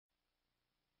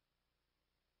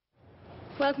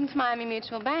Welcome to Miami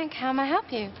Mutual Bank. How may I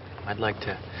help you? I'd like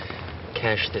to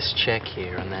cash this check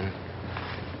here, and then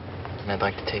I'd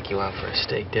like to take you out for a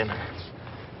steak dinner.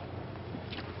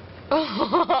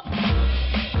 Are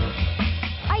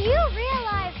you a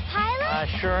real-life pilot? I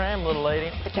sure am, little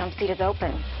lady. The jump seat is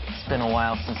open. It's been a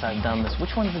while since I've done this.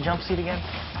 Which one's the jump seat again?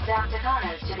 Dr.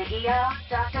 Connors to the ER.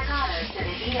 Dr. Connors to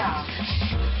the ER.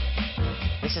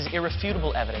 This is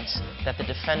irrefutable evidence that the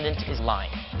defendant is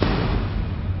lying.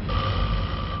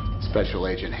 Special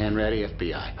Agent Hanratty,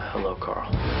 FBI. Hello,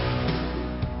 Carl.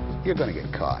 You're gonna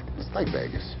get caught. It's like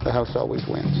Vegas. The house always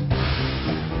wins.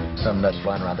 Some nuts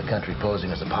flying around the country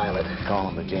posing as a pilot. Call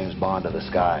him the James Bond of the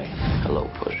sky.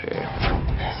 Hello, Pusher.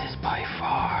 This is by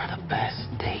far the best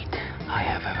date I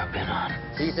have ever been on.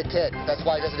 He's a kid. That's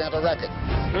why he doesn't have a record.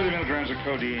 30 milligrams of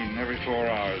codeine every 4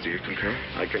 hours. Do you concur?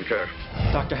 I concur.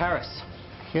 Dr. Harris.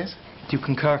 Yes? Do you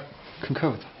concur?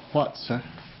 Concur with what, sir?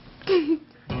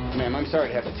 Ma'am, I'm sorry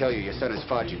to have to tell you, your son has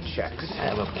forged checks. I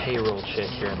have a payroll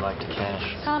check here I'd like to cash.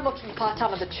 I'm working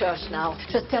part-time at the church now.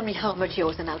 Just tell me how much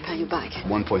yours and I'll pay you back.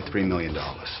 $1.3 million.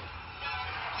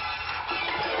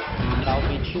 I'll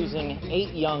be choosing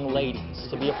 8 young ladies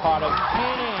to be a part of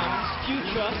Pan Am's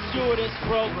future stewardess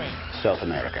program. South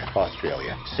America,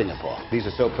 Australia, Singapore. These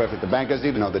are so perfect, the bank doesn't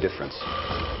even know the difference.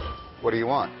 What do you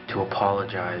want? To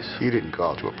apologize. You didn't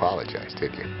call to apologize,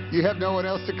 did you? You have no one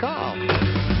else to call.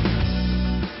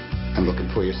 I'm looking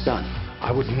for your son.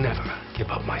 I would never give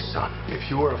up my son. If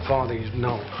you were a father, you'd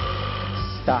know.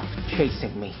 Stop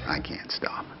chasing me. I can't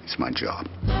stop. It's my job.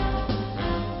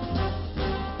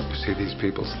 You see these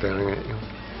people staring at you?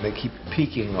 They keep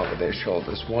peeking over their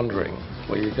shoulders, wondering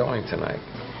where you're going tonight.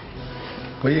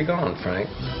 Where you going, Frank?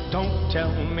 Don't tell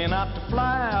me not to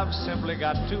fly, I've simply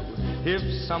got to. If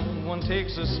someone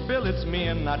takes a spill, it's me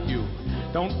and not you.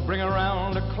 Don't bring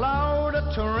around a cloud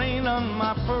of terrain on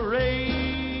my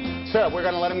parade. Sir, we're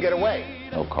gonna let him get away.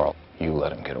 No, Carl, you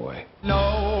let him get away.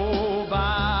 Nobody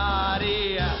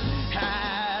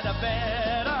had a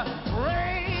better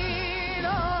rain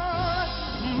on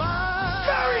my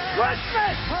Merry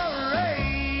Christmas parade.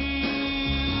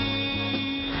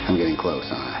 I'm getting close,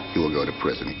 huh? You will go to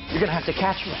prison. You're gonna have to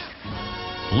catch me.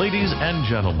 Ladies and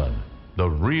gentlemen, the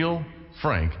real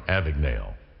Frank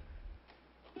Abagnale.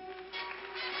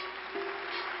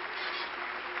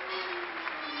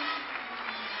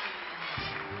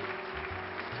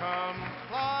 Come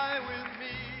fly with me,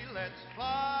 let's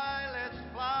fly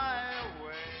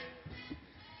away.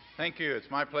 Thank you. It's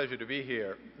my pleasure to be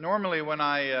here. Normally, when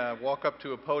I walk up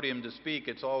to a podium to speak,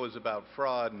 it's always about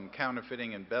fraud and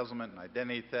counterfeiting, embezzlement and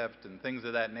identity theft and things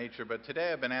of that nature. But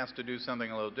today I've been asked to do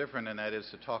something a little different, and that is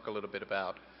to talk a little bit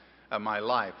about my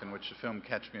life, in which the film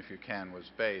Catch Me If You Can was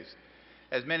based.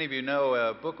 As many of you know,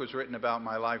 a book was written about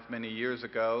my life many years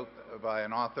ago by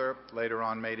an author, later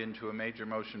on made into a major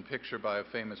motion picture by a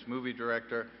famous movie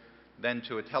director, then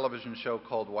to a television show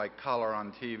called White Collar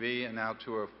on TV, and now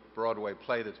to a Broadway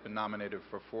play that's been nominated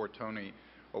for 4 Tony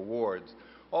Awards.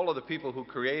 All of the people who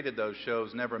created those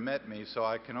shows never met me, so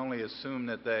I can only assume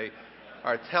that they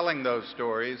are telling those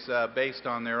stories based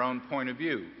on their own point of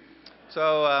view.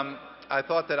 So I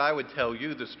thought that I would tell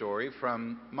you the story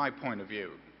from my point of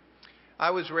view. I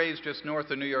was raised just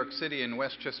north of New York City in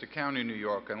Westchester County, New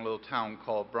York, in a little town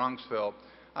called Bronxville.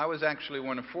 I was actually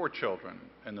one of 4 children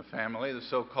in the family, the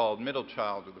so-called middle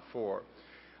child of the 4.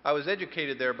 I was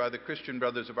educated there by the Christian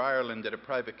Brothers of Ireland at a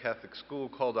private Catholic school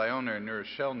called Iona in New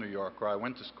Rochelle, New York, where I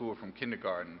went to school from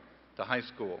kindergarten to high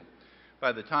school.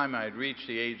 By the time I had reached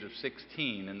the age of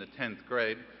 16 in the 10th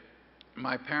grade,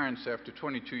 my parents, after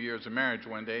 22 years of marriage,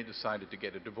 one day decided to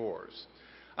get a divorce.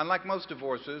 Unlike most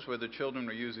divorces, where the children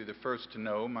were usually the first to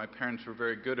know, my parents were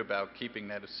very good about keeping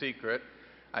that a secret.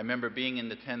 I remember being in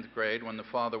the 10th grade when the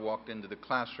father walked into the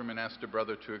classroom and asked a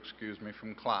brother to excuse me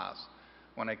from class.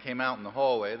 When I came out in the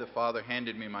hallway, the father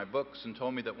handed me my books and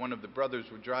told me that one of the brothers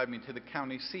would drive me to the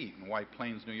county seat in White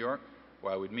Plains, New York,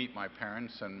 where I would meet my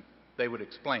parents and they would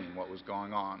explain what was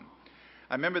going on.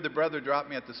 I remember the brother dropped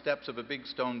me at the steps of a big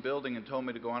stone building and told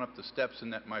me to go on up the steps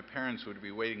and that my parents would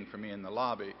be waiting for me in the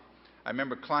lobby. I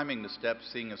remember climbing the steps,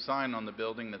 seeing a sign on the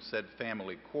building that said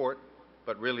Family Court,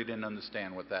 but really didn't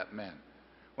understand what that meant.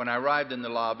 When I arrived in the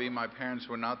lobby, my parents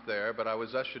were not there, but I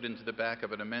was ushered into the back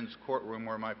of an immense courtroom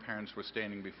where my parents were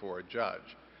standing before a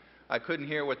judge. I couldn't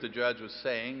hear what the judge was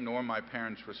saying, nor my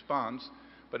parents' response,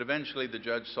 but eventually the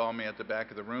judge saw me at the back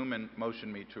of the room and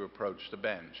motioned me to approach the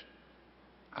bench.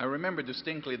 I remember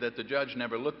distinctly that the judge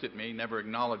never looked at me, never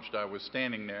acknowledged I was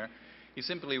standing there. He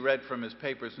simply read from his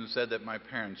papers and said that my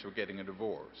parents were getting a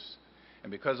divorce.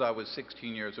 And because I was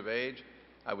 16 years of age,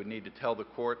 I would need to tell the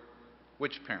court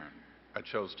which parent I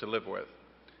chose to live with.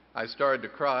 I started to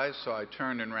cry, so I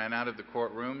turned and ran out of the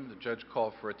courtroom. The judge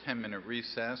called for a 10-minute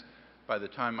recess. By the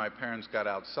time my parents got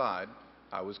outside,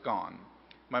 I was gone.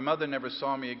 My mother never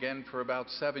saw me again for about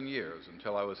 7 years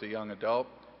until I was a young adult.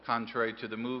 Contrary to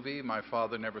the movie, my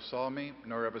father never saw me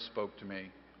nor ever spoke to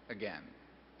me again.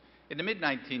 In the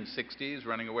mid-1960s,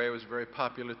 running away was a very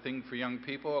popular thing for young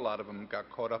people. A lot of them got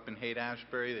caught up in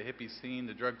Haight-Ashbury, the hippie scene,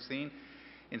 the drug scene.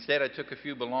 Instead, I took a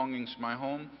few belongings from my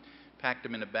home, packed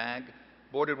them in a bag,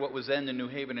 boarded what was then the New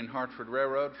Haven and Hartford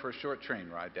Railroad for a short train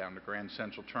ride down to Grand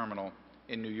Central Terminal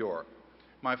in New York.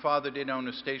 My father did own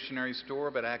a stationery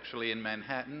store, but actually in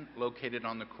Manhattan, located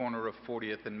on the corner of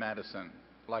 40th and Madison.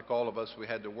 Like all of us, we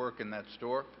had to work in that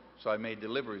store, so I made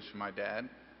deliveries for my dad.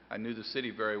 I knew the city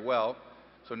very well,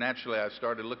 so naturally I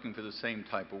started looking for the same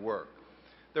type of work.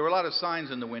 There were a lot of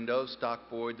signs in the windows: stock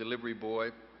boy, delivery boy.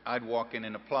 I'd walk in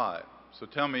and apply. So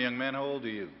tell me, young man, how old are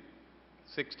you?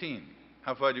 16.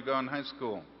 How far did you go in high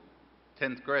school?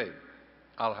 10th grade.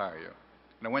 I'll hire you.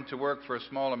 And I went to work for a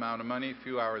small amount of money, a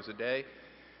few hours a day,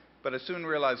 but I soon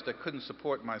realized I couldn't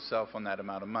support myself on that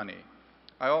amount of money.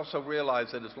 I also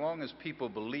realized that as long as people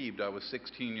believed I was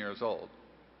 16 years old,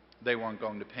 they weren't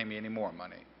going to pay me any more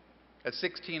money. At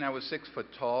 16, I was 6 foot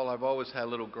tall. I've always had a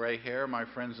little gray hair. My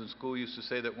friends in school used to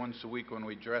say that once a week when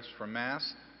we dressed for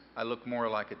mass, I looked more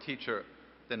like a teacher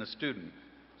than a student.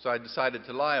 So I decided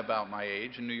to lie about my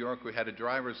age. In New York, we had a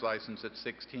driver's license at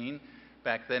 16.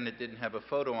 Back then, it didn't have a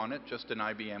photo on it, just an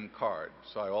IBM card.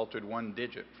 So I altered one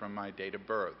digit from my date of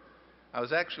birth. I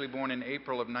was actually born in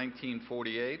April of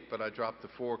 1948, but I dropped the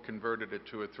 4, converted it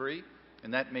to a 3,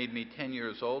 and that made me 10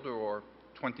 years older, or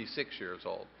 26 years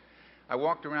old. I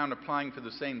walked around applying for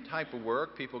the same type of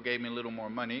work. People gave me a little more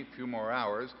money, a few more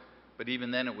hours, but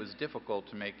even then it was difficult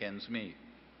to make ends meet.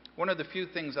 One of the few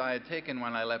things I had taken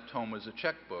when I left home was a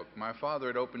checkbook. My father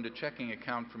had opened a checking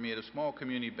account for me at a small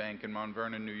community bank in Mount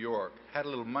Vernon, New York. Had a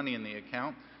little money in the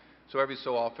account, so every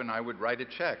so often I would write a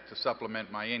check to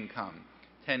supplement my income.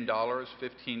 $10,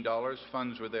 $15,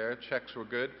 funds were there, checks were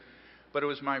good. But it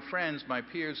was my friends, my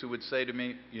peers, who would say to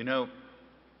me, you know,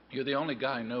 you're the only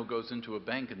guy I know goes into a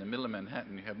bank in the middle of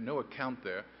Manhattan. You have no account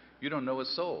there. You don't know a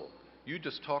soul. You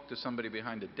just talk to somebody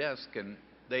behind a desk and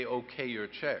they okay your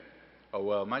check. Oh,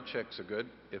 well, my checks are good.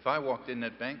 If I walked in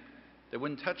that bank, they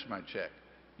wouldn't touch my check.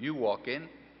 You walk in,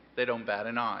 they don't bat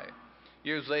an eye.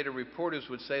 Years later, reporters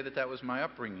would say that that was my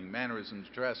upbringing, mannerisms,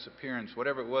 dress, appearance,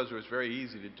 whatever it was very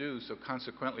easy to do, so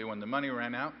consequently, when the money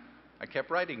ran out, I kept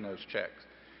writing those checks.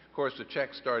 Of course, the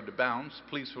checks started to bounce.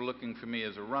 Police were looking for me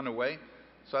as a runaway,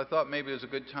 so I thought maybe it was a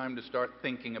good time to start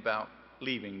thinking about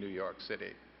leaving New York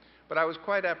City. But I was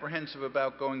quite apprehensive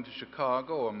about going to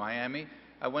Chicago or Miami.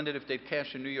 I wondered if they'd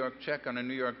cash a New York check on a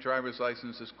New York driver's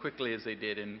license as quickly as they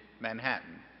did in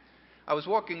Manhattan. I was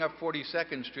walking up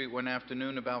 42nd Street one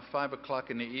afternoon about 5 o'clock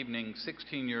in the evening,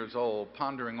 16 years old,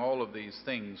 pondering all of these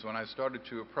things, when I started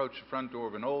to approach the front door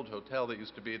of an old hotel that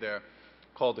used to be there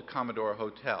called the Commodore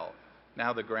Hotel,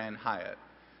 now the Grand Hyatt.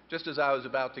 Just as I was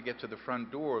about to get to the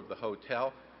front door of the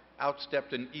hotel, out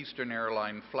stepped an Eastern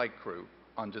Airline flight crew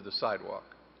onto the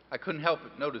sidewalk. I couldn't help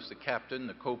but notice the captain,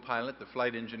 the co-pilot, the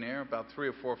flight engineer, about 3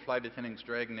 or 4 flight attendants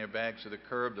dragging their bags to the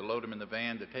curb to load them in the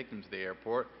van to take them to the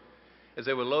airport. As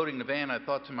they were loading the van, I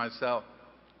thought to myself,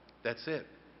 that's it.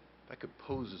 If I could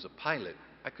pose as a pilot,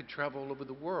 I could travel all over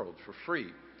the world for free.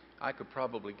 I could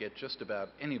probably get just about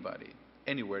anybody,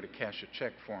 anywhere to cash a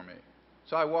check for me.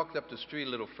 So I walked up the street a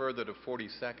little further to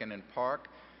 42nd and Park.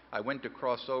 I went to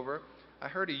cross over. I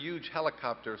heard a huge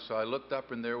helicopter, so I looked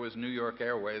up and there was New York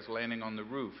Airways landing on the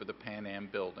roof of the Pan Am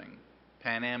building.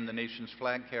 Pan Am, the nation's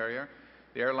flag carrier,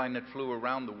 the airline that flew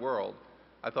around the world.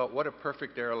 I thought, what a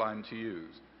perfect airline to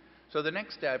use. So the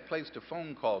next day I placed a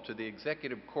phone call to the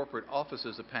executive corporate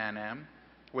offices of Pan Am.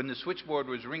 When the switchboard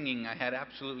was ringing, I had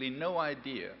absolutely no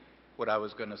idea what I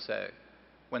was going to say.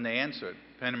 When they answered,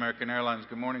 Pan American Airlines,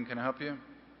 good morning, can I help you?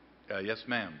 Yes,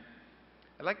 ma'am.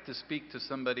 I'd like to speak to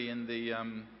somebody in the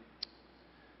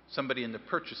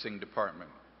purchasing department.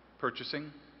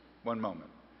 Purchasing? One moment.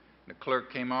 And the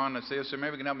clerk came on. I said, yes, sir,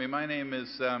 maybe you can help me. My name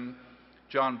is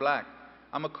John Black.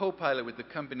 I'm a co-pilot with the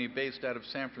company based out of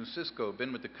San Francisco.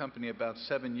 Been with the company about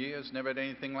 7 years. Never had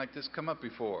anything like this come up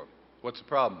before. What's the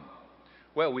problem?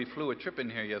 Well, we flew a trip in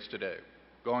here yesterday.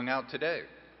 Going out today.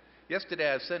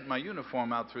 Yesterday I sent my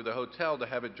uniform out through the hotel to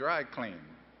have it dry cleaned.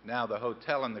 Now the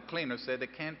hotel and the cleaner say they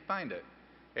can't find it.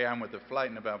 Hey, I'm with the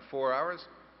flight in about 4 hours.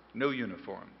 No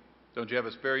uniform. Don't you have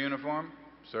a spare uniform?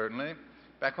 Certainly.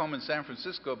 Back home in San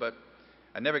Francisco, but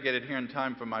I never get it here in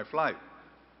time for my flight.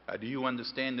 Do you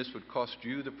understand this would cost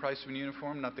you the price of a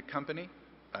uniform, not the company?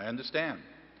 I understand.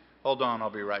 Hold on, I'll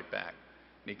be right back.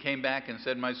 And he came back and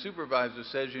said, my supervisor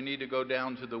says you need to go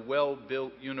down to the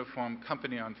Well-Built Uniform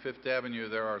Company on Fifth Avenue.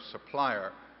 They're our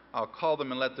supplier. I'll call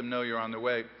them and let them know you're on the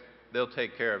way. They'll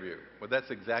take care of you. Well, that's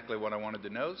exactly what I wanted to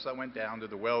know, so I went down to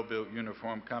the Well-Built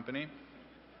Uniform Company.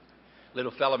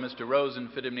 Little fella, Mr. Rosen,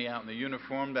 fitted me out in the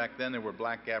uniform. Back then, there were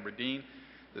black gabardine,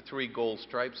 the 3 gold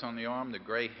stripes on the arm, the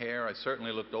gray hair. I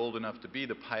certainly looked old enough to be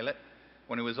the pilot.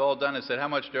 When it was all done, I said, how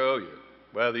much do I owe you?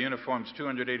 Well, the uniform's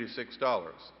 $286. I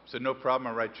said, no problem,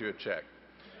 I'll write you a check.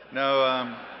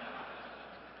 No,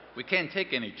 we can't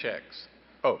take any checks.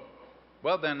 Oh,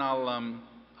 well then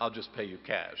I'll just pay you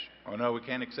cash. Oh no, we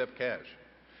can't accept cash.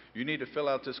 You need to fill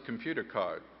out this computer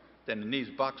card. Then in these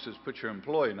boxes put your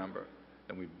employee number.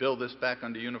 Then we bill this back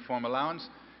under uniform allowance.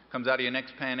 Comes out of your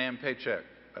next Pan Am paycheck.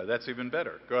 That's even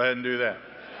better. Go ahead and do that.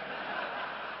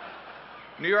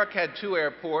 New York had 2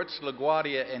 airports,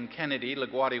 LaGuardia and Kennedy.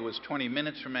 LaGuardia was 20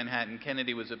 minutes from Manhattan.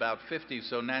 Kennedy was about 50,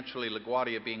 so naturally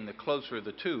LaGuardia being the closer of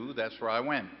the 2, that's where I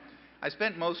went. I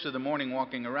spent most of the morning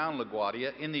walking around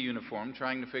LaGuardia in the uniform,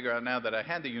 trying to figure out now that I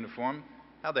had the uniform,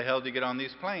 how the hell do you get on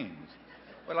these planes?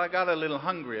 Well, I got a little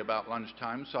hungry about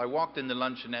lunchtime, so I walked in the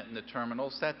luncheonette in the terminal,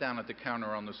 sat down at the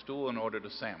counter on the stool and ordered a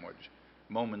sandwich.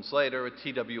 Moments later, a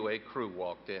TWA crew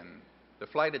walked in. The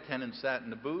flight attendant sat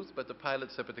in the booth, but the pilot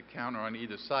sat at the counter on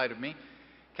either side of me,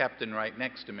 captain right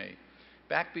next to me.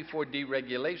 Back before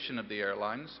deregulation of the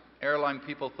airlines, airline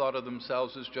people thought of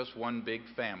themselves as just one big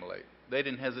family. They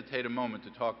didn't hesitate a moment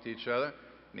to talk to each other,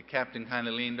 and the captain kind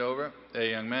of leaned over.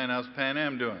 Hey, young man, how's Pan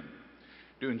Am doing?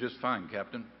 Doing just fine,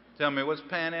 Captain. Tell me, what's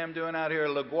Pan Am doing out here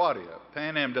at LaGuardia?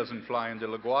 Pan Am doesn't fly into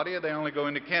LaGuardia, they only go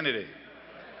into Kennedy.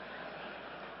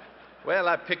 Well,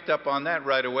 I picked up on that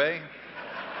right away.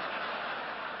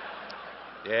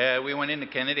 Yeah, we went into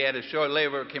Kennedy, had a short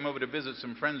layover, came over to visit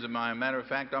some friends of mine. Matter of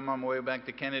fact, I'm on my way back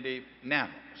to Kennedy now.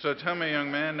 So tell me,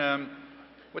 young man,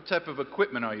 what type of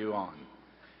equipment are you on?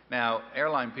 Now,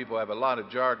 airline people have a lot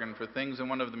of jargon for things, and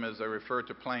one of them is they refer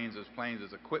to planes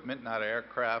as equipment, not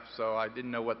aircraft, so I didn't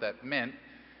know what that meant,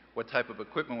 what type of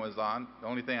equipment was on. The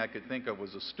only thing I could think of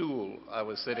was a stool I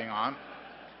was sitting on.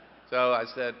 So I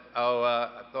said,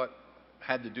 I thought I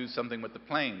had to do something with the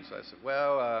planes. I said,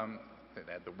 well, they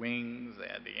had the wings, they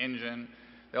had the engine.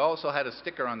 They also had a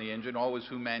sticker on the engine, always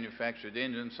who manufactured the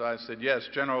engine. So I said, yes,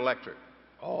 General Electric.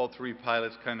 All 3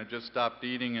 pilots kind of just stopped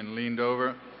eating and leaned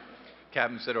over.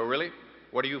 Captain said, oh, really?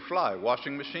 What do you fly,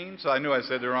 washing machine? So I knew I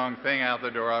said the wrong thing. Out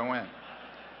the door I went.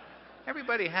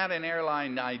 Everybody had an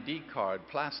airline ID card,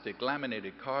 plastic,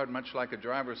 laminated card, much like a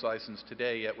driver's license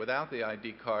today, yet without the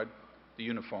ID card, the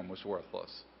uniform was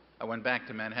worthless. I went back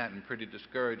to Manhattan pretty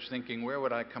discouraged, thinking, where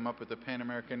would I come up with a Pan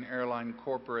American Airline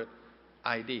corporate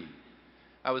ID?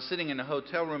 I was sitting in a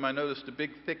hotel room. I noticed the big,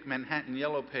 thick Manhattan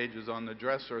yellow pages on the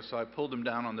dresser, so I pulled them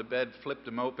down on the bed, flipped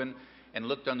them open, and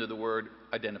looked under the word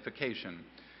identification.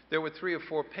 There were 3 or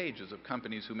 4 pages of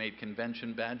companies who made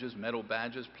convention badges, metal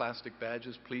badges, plastic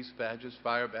badges, police badges,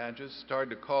 fire badges.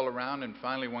 Started to call around, and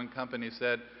finally one company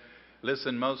said,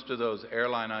 listen, most of those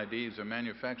airline IDs are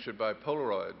manufactured by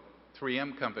Polaroid.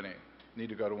 3M company, need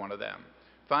to go to one of them.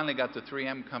 Finally got the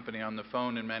 3M company on the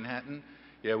phone in Manhattan.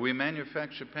 Yeah, we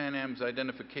manufacture Pan Am's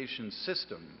identification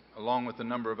system, along with a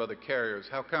number of other carriers.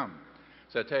 How come?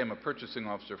 So I tell you, I'm a purchasing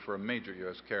officer for a major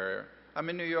U.S. carrier. I'm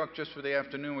in New York just for the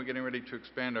afternoon. We're getting ready to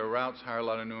expand our routes, hire a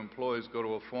lot of new employees, go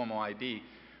to a formal ID.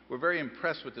 We're very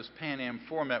impressed with this Pan Am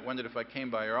format. Wondered if I came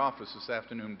by your office this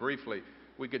afternoon briefly,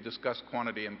 we could discuss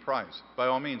quantity and price. By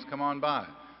all means, come on by.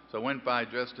 So I went by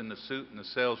dressed in the suit, and the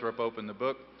sales rep opened the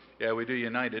book. Yeah, we do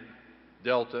United,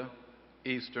 Delta,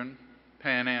 Eastern,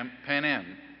 Pan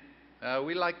Am.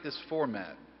 We like this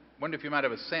format. Wonder if you might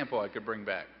have a sample I could bring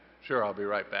back. Sure, I'll be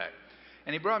right back.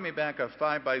 And he brought me back a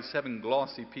 5x7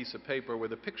 glossy piece of paper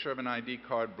with a picture of an ID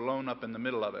card blown up in the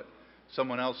middle of it.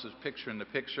 Someone else's picture in the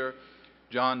picture,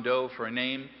 John Doe for a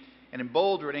name, and in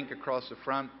bold red ink across the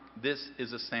front, this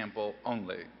is a sample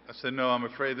only. I said, no, I'm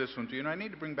afraid this one to you. And I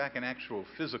need to bring back an actual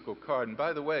physical card. And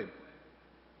by the way,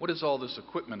 what is all this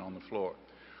equipment on the floor?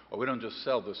 Oh, we don't just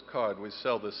sell this card. We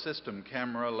sell the system,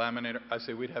 camera, laminator. I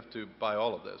say, we'd have to buy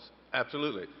all of this.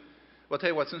 Absolutely. Well, I'll tell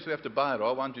you what, since we have to buy it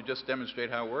all, why don't you just demonstrate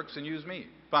how it works and use me?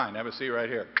 Fine, have a seat right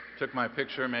here. Took my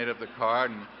picture, made up the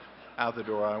card, and out the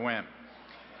door I went.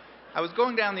 I was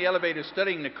going down the elevator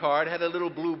studying the card, had a little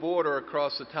blue border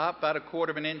across the top, about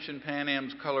 1/4 inch in Pan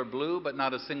Am's color blue, but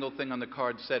not a single thing on the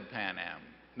card said Pan Am.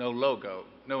 No logo,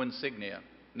 no insignia,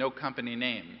 no company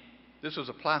name. This was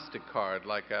a plastic card,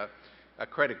 like a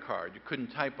credit card. You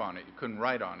couldn't type on it, you couldn't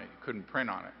write on it, you couldn't print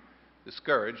on it.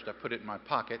 Discouraged, I put it in my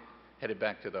pocket, headed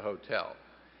back to the hotel.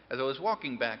 As I was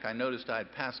walking back, I noticed I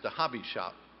had passed a hobby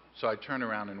shop, so I turned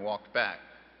around and walked back.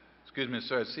 Excuse me,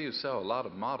 sir, I see you sell a lot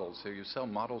of models here. You sell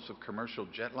models of commercial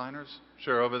jetliners?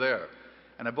 Sure, over there.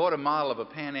 And I bought a model of a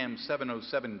Pan Am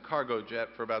 707 cargo jet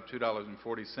for about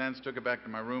 $2.40, took it back to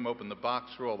my room, opened the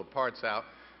box, threw all the parts out,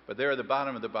 but there at the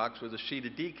bottom of the box was a sheet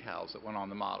of decals that went on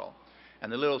the model.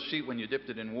 And the little sheet, when you dipped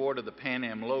it in water, the Pan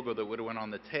Am logo that would have went on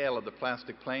the tail of the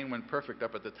plastic plane went perfect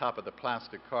up at the top of the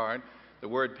plastic card. The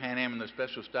word Pan Am and the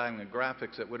special styling and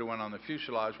graphics that would have went on the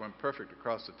fuselage went perfect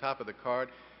across the top of the card,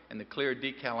 and the clear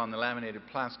decal on the laminated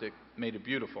plastic made a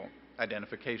beautiful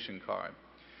identification card.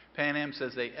 Pan Am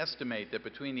says they estimate that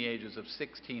between the ages of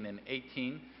 16 and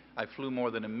 18, I flew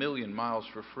more than 1 million miles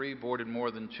for free, boarded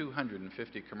more than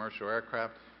 250 commercial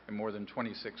aircraft in more than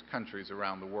 26 countries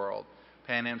around the world.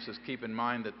 Pan Am says keep in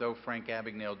mind that though Frank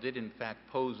Abagnale did in fact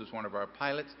pose as one of our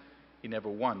pilots, he never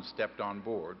once stepped on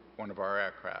board one of our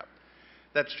aircraft.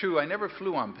 That's true. I never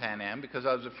flew on Pan Am because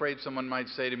I was afraid someone might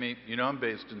say to me, you know, I'm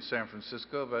based in San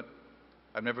Francisco, but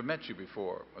I've never met you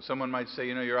before. Or someone might say,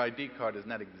 you know, your ID card is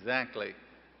not exactly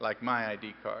like my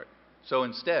ID card. So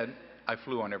instead, I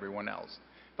flew on everyone else.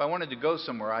 If I wanted to go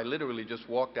somewhere, I literally just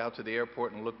walked out to the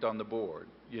airport and looked on the board,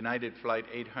 United Flight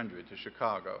 800 to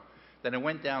Chicago. Then I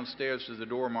went downstairs to the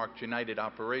door marked United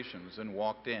Operations and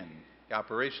walked in. The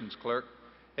operations clerk,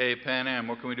 hey, Pan Am,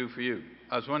 what can we do for you?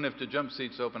 I was wondering if the jump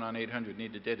seat's open on 800,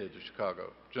 need to data to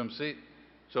Chicago. Jump seat?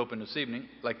 It's open this evening.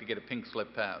 I'd like to get a pink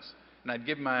slip pass. And I'd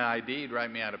give my ID, he'd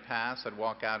write me out a pass. I'd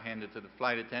walk out, hand it to the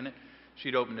flight attendant.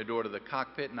 She'd open the door to the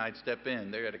cockpit, and I'd step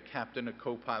in. There had a captain, a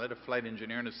co-pilot, a flight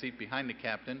engineer, and a seat behind the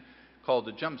captain called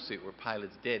the jump seat, where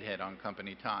pilots deadhead on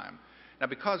company time. Now,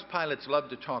 because pilots love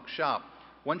to talk shop,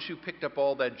 once you picked up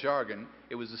all that jargon,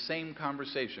 it was the same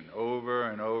conversation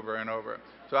over and over and over.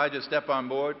 So I just step on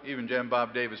board, even Jen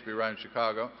Bob Davis be right in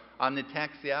Chicago. On the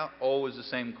taxi out, always the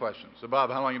same question. So Bob,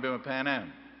 how long you been with Pan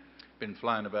Am? Been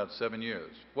flying about 7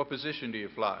 years. What position do you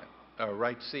fly?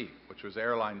 Right seat, which was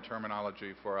airline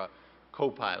terminology for a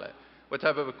co-pilot. What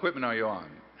type of equipment are you on?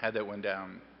 Had that one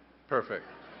down. Perfect.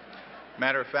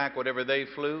 Matter of fact, whatever they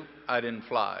flew, I didn't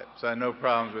fly, so I had no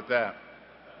problems with that.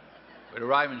 We'd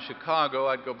arrive in Chicago,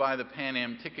 I'd go by the Pan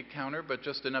Am ticket counter, but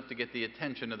just enough to get the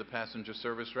attention of the passenger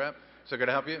service rep. So could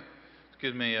I help you?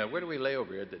 Excuse me, where do we lay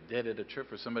over here? At the dead of a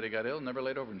trip or somebody got ill? Never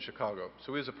laid over in Chicago.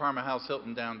 So we was a Parma House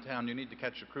Hilton downtown. You need to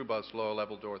catch the crew bus, lower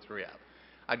level, door 3 out.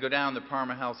 I'd go down the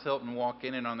Parma House Hilton, walk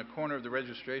in, and on the corner of the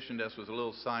registration desk was a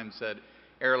little sign that said,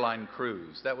 Airline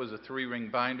Cruise. That was a 3-ring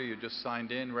binder. You just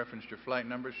signed in, referenced your flight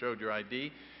number, showed your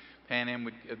ID. Pan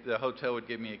Am the hotel would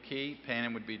give me a key. Pan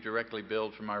Am would be directly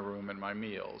billed for my room and my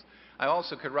meals. I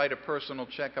also could write a personal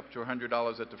check up to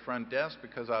 $100 at the front desk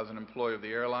because I was an employee of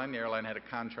the airline. The airline had a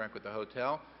contract with the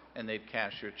hotel, and they'd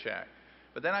cash your check.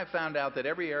 But then I found out that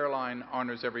every airline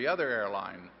honors every other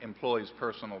airline employee's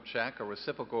personal check. A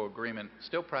reciprocal agreement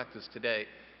still practiced today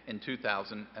in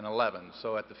 2011.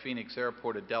 So at the Phoenix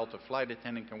airport, a Delta flight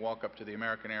attendant can walk up to the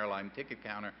American airline ticket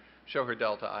counter, show her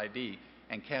Delta ID,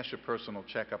 and cash a personal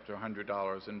check up to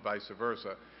 $100 and vice versa.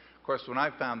 Of course, when I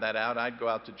found that out, I'd go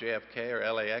out to JFK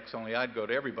or LAX, only I'd go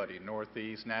to everybody,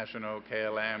 Northeast, National,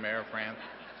 KLM, Air France.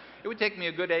 It would take me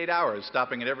a good 8 hours,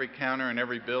 stopping at every counter and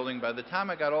every building. By the time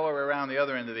I got all the way around the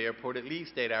other end of the airport, at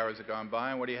least 8 hours had gone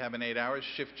by. And what do you have in 8 hours?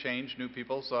 Shift change, new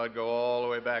people, so I'd go all the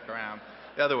way back around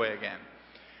the other way again.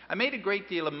 I made a great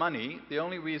deal of money. The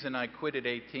only reason I quit at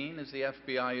 18 is the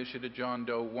FBI issued a John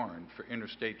Doe warrant for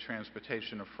interstate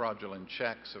transportation of fraudulent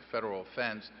checks, a federal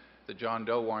offense. The John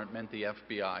Doe warrant meant the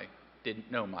FBI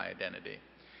didn't know my identity.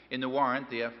 In the warrant,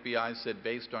 the FBI said,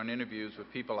 based on interviews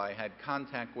with people I had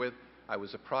contact with, I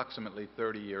was approximately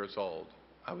 30 years old.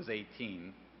 I was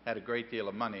 18, had a great deal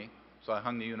of money, so I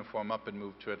hung the uniform up and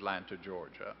moved to Atlanta,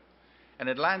 Georgia. In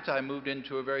Atlanta, I moved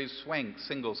into a very swank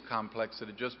singles complex that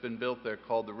had just been built there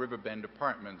called the Riverbend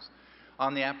Apartments.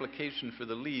 On the application for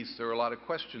the lease, there were a lot of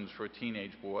questions for a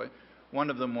teenage boy. One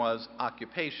of them was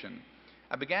occupation.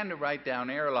 I began to write down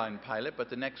airline pilot, but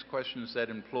the next question said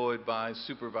employed by,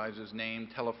 supervisor's name,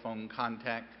 telephone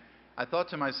contact. I thought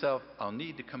to myself, I'll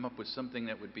need to come up with something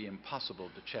that would be impossible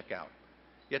to check out,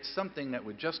 yet something that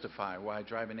would justify why I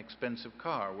drive an expensive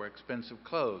car, wear expensive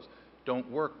clothes, don't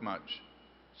work much.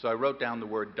 So I wrote down the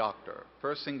word doctor.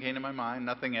 First thing came to my mind,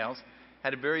 nothing else.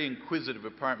 Had a very inquisitive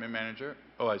apartment manager.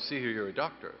 Oh, I see here you're a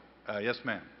doctor. Yes,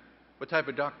 ma'am. What type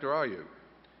of doctor are you?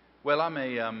 Well, I'm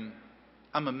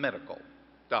a medical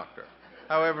doctor.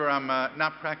 However, I'm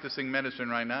not practicing medicine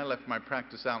right now. I left my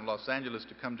practice out in Los Angeles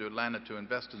to come to Atlanta to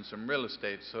invest in some real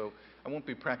estate, so I won't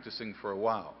be practicing for a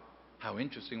while. How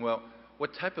interesting. Well,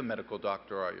 what type of medical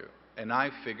doctor are you? And I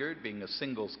figured, being a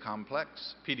singles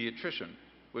complex, pediatrician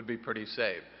would be pretty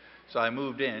safe. So I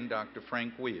moved in, Dr.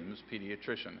 Frank Williams,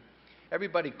 pediatrician.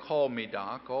 Everybody called me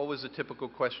Doc, always the typical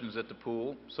questions at the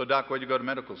pool. So, Doc, where'd you go to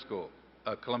medical school?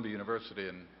 Columbia University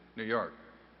in New York.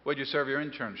 Where'd you serve your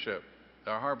internship?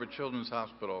 Harvard Children's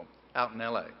Hospital out in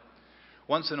L.A.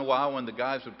 Once in a while, when the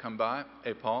guys would come by,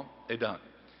 hey, Paul, hey, Doc,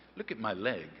 look at my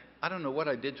leg. I don't know what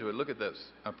I did to it. Look at this.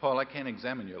 Paul, I can't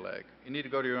examine your leg. You need to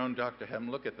go to your own doctor, have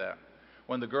him look at that.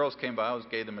 When the girls came by, I always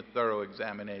gave them a thorough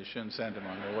examination, sent them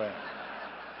on their way.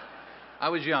 I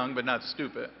was young, but not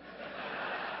stupid.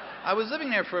 I was living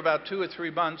there for about 2 or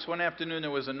 3 months. One afternoon, there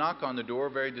was a knock on the door,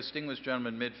 a very distinguished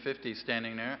gentleman, mid-50s,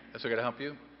 standing there. I said, can I help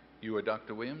you? You are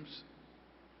Dr. Williams?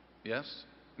 Yes.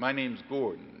 My name's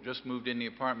Gordon. Just moved in the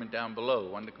apartment down below.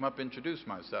 Wanted to come up and introduce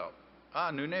myself. Ah,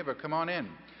 new neighbor, come on in.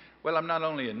 Well, I'm not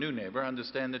only a new neighbor, I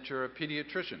understand that you're a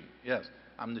pediatrician. Yes,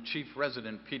 I'm the chief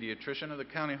resident pediatrician of the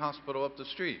county hospital up the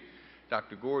street.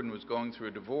 Dr. Gordon was going through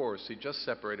a divorce. He just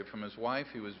separated from his wife.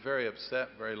 He was very upset,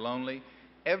 very lonely.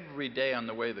 Every day on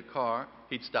the way to the car,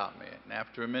 he'd stop me. And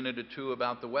after a minute or two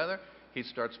about the weather, he'd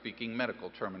start speaking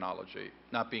medical terminology.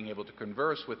 Not being able to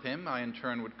converse with him, I in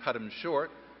turn would cut him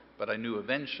short, but I knew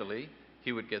eventually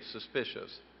he would get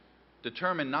suspicious.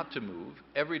 Determined not to move,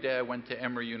 every day I went to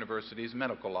Emory University's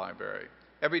medical library.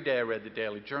 Every day I read the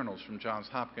daily journals from Johns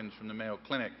Hopkins, from the Mayo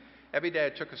Clinic. Every day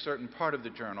I took a certain part of the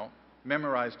journal,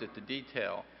 memorized it to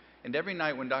detail, and every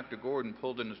night when Dr. Gordon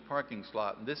pulled in his parking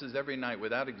slot, and this is every night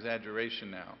without exaggeration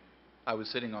now, I was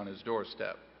sitting on his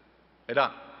doorstep. Hey,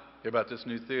 Doc, hear about this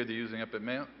new theory they're using up at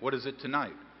Mayo? What is it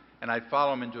tonight? And I'd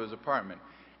follow him into his apartment.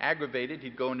 Aggravated,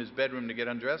 he'd go in his bedroom to get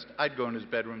undressed. I'd go in his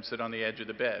bedroom, sit on the edge of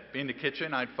the bed. Be in the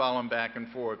kitchen, I'd follow him back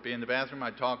and forth. Be in the bathroom,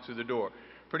 I'd talk through the door.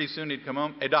 Pretty soon he'd come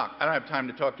home. Hey, Doc, I don't have time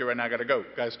to talk to you right now. I got to go.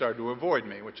 Guys started to avoid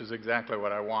me, which is exactly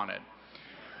what I wanted.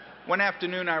 One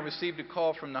afternoon, I received a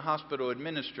call from the hospital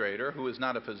administrator, who is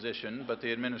not a physician, but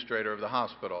the administrator of the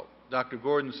hospital. Dr.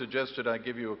 Gordon suggested I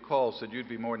give you a call, said you'd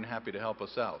be more than happy to help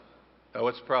us out.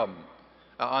 What's the problem?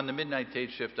 On the midnight day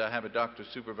shift, I have a doctor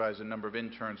supervise a number of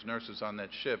interns, nurses on that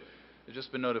shift. They've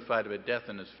just been notified of a death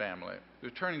in his family. He's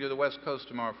returning to the West Coast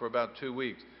tomorrow for about 2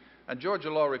 weeks. And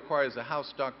Georgia law requires a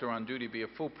house doctor on duty be a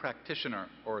full practitioner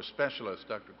or a specialist.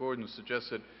 Dr. Gordon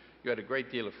suggested you had a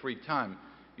great deal of free time.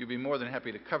 You'd be more than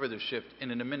happy to cover the shift in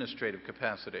an administrative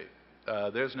capacity.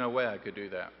 There's no way I could do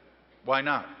that. Why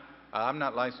not? I'm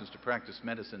not licensed to practice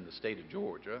medicine in the state of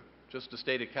Georgia, just the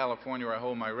state of California where I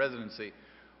hold my residency.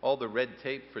 All the red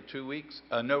tape for 2 weeks,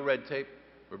 no red tape.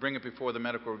 We'll bring it before the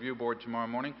medical review board tomorrow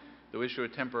morning. They'll issue a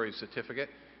temporary certificate.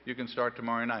 You can start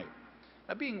tomorrow night.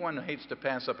 Now, being one who hates to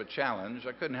pass up a challenge,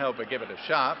 I couldn't help but give it a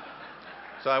shot.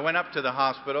 So I went up to the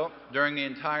hospital. During the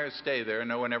entire stay there,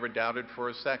 no one ever doubted for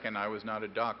a second I was not a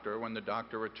doctor. When the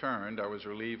doctor returned, I was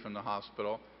relieved from the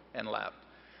hospital and left.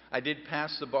 I did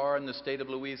pass the bar in the state of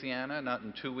Louisiana, not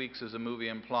in 2 weeks as the movie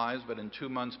implies, but in 2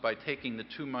 months by taking the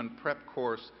 2-month prep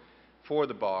course for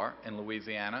the bar in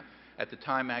Louisiana. At the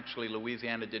time, actually,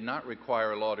 Louisiana did not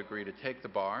require a law degree to take the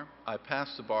bar. I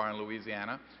passed the bar in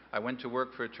Louisiana. I went to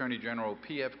work for Attorney General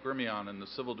P.F. Grimion in the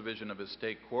Civil Division of his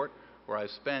state court, where I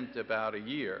spent about a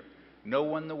year. No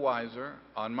one the wiser.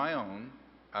 On my own,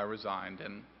 I resigned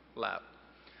and left.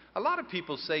 A lot of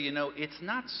people say, you know, it's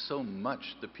not so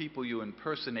much the people you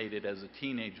impersonated as a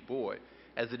teenage boy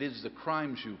as it is the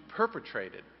crimes you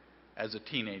perpetrated as a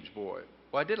teenage boy.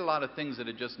 Well, I did a lot of things that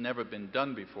had just never been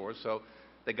done before, so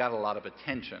they got a lot of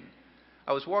attention.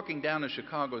 I was walking down a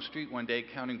Chicago street one day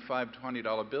counting $5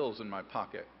 $20 bills in my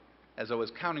pocket. As I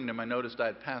was counting them, I noticed I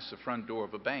had passed the front door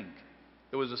of a bank.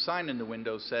 There was a sign in the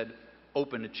window that said,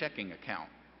 "Open a checking account."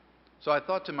 So I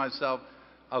thought to myself,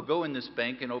 I'll go in this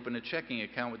bank and open a checking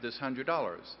account with this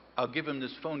 $100. I'll give him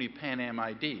this phony Pan Am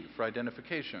ID for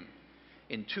identification.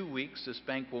 In 2 weeks, this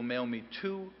bank will mail me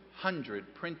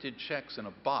 200 printed checks in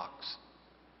a box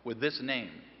with this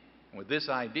name. And with this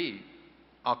ID,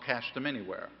 I'll cash them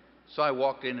anywhere. So I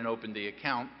walked in and opened the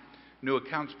account. New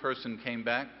accounts person came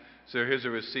back. So here's a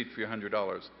receipt for your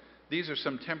 $100. These are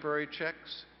some temporary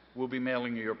checks. We'll be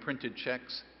mailing you your printed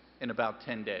checks in about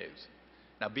 10 days.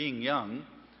 Now, being young,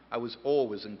 I was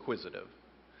always inquisitive.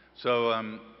 So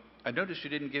I noticed you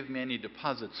didn't give me any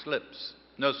deposit slips.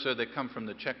 No, sir, they come from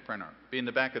the check printer. Be in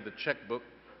the back of the checkbook,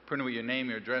 print with your name,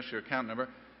 your address, your account number,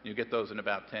 and you get those in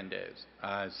about 10 days.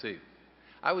 I see.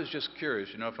 I was just curious,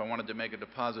 you know, if I wanted to make a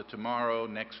deposit tomorrow,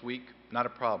 next week, not a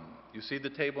problem. You see the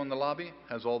table in the lobby?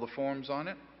 Has all the forms on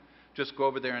it? Just go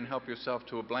over there and help yourself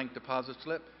to a blank deposit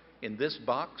slip. In this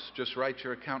box, just write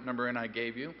your account number in I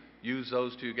gave you. Use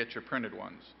those till you get your printed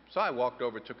ones. So I walked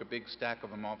over, took a big stack of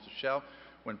them off the shelf,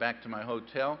 went back to my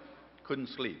hotel, couldn't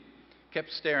sleep. Kept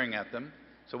staring at them.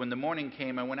 So when the morning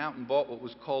came, I went out and bought what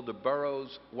was called the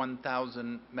Burroughs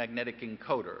 1000 magnetic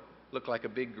encoder. looked like a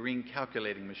big green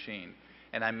calculating machine.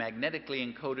 And I magnetically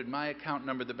encoded my account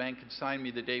number the bank had signed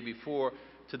me the day before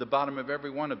to the bottom of every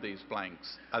one of these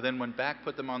blanks. I then went back,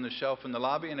 put them on the shelf in the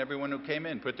lobby, and everyone who came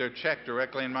in put their check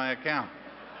directly in my account.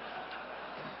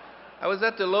 I was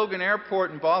at the Logan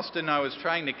Airport in Boston. I was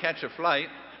trying to catch a flight.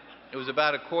 It was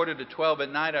about 11:45 at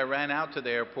night. I ran out to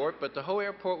the airport, but the whole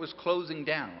airport was closing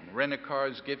down.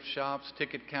 Rent-a-cars, gift shops,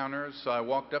 ticket counters. So I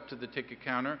walked up to the ticket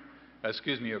counter.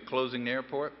 You're closing the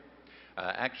airport?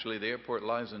 Actually, the airport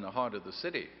lies in the heart of the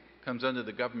city. Comes under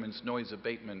the government's noise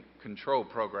abatement control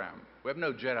program. We have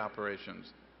no jet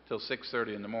operations till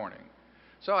 6:30 in the morning.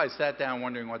 So I sat down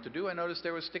wondering what to do. I noticed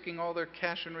they were sticking all their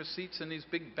cash and receipts in these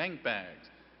big bank bags.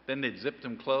 Then they'd zip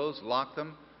them closed, lock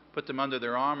them, put them under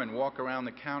their arm, and walk around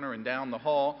the counter and down the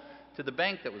hall to the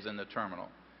bank that was in the terminal.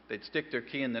 They'd stick their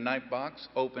key in the night box,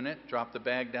 open it, drop the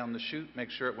bag down the chute,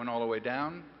 make sure it went all the way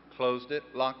down, closed it,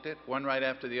 locked it, one right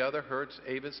after the other, Hertz,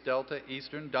 Avis, Delta,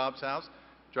 Eastern, Dobbs House,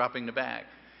 dropping the bag.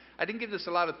 I didn't give this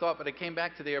a lot of thought, but I came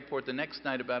back to the airport the next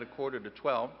night about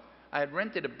 11:45. I had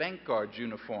rented a bank guard's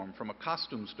uniform from a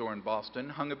costume store in Boston,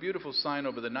 hung a beautiful sign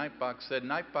over the night box, said,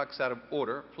 "Night box out of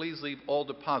order, please leave all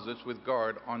deposits with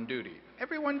guard on duty."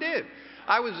 Everyone did.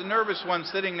 I was the nervous one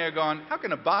sitting there going, how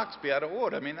can a box be out of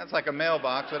order? I mean, that's like a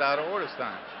mailbox with out of order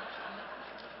sign.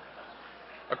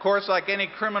 Of course, like any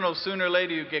criminal, sooner or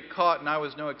later you get caught, and I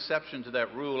was no exception to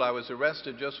that rule. I was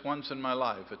arrested just once in my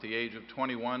life at the age of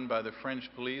 21 by the French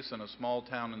police in a small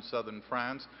town in southern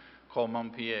France called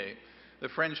Montpellier. The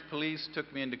French police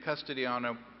took me into custody on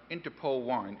an Interpol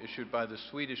warrant issued by the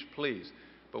Swedish police.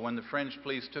 But when the French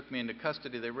police took me into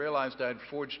custody, they realized I had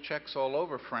forged checks all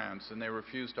over France, and they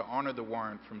refused to honor the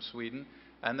warrant from Sweden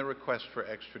and the request for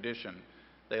extradition.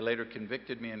 They later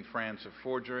convicted me in France of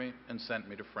forgery and sent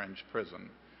me to French prison.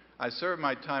 I served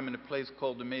my time in a place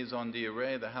called the Maison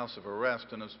d'Arrêt, the house of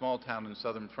arrest, in a small town in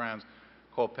southern France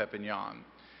called Perpignan.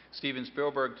 Steven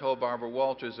Spielberg told Barbara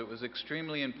Walters it was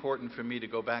extremely important for me to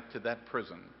go back to that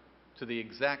prison, to the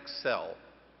exact cell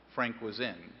Frank was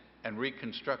in, and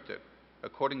reconstruct it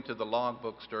according to the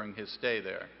logbooks during his stay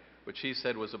there, which he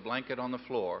said was a blanket on the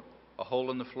floor, a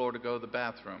hole in the floor to go to the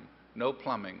bathroom, no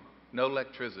plumbing, no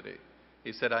electricity.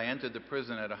 He said, I entered the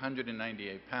prison at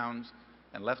 198 pounds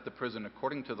and left the prison,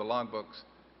 according to the logbooks,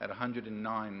 at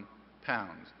 109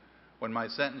 pounds. When my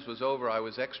sentence was over, I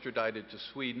was extradited to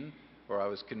Sweden, where I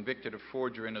was convicted of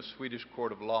forgery in a Swedish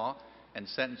court of law and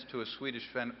sentenced to a Swedish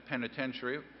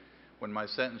penitentiary. When my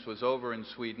sentence was over in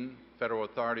Sweden, federal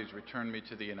authorities returned me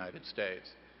to the United States.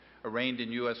 Arraigned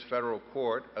in U.S. federal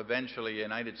court, eventually a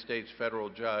United States federal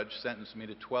judge sentenced me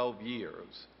to 12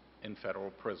 years in federal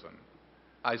prison.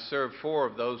 I served 4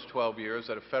 of those 12 years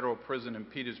at a federal prison in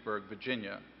Petersburg,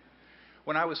 Virginia.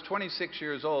 When I was 26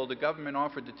 years old, the government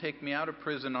offered to take me out of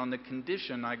prison on the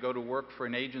condition I go to work for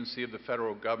an agency of the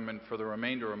federal government for the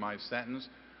remainder of my sentence,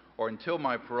 or until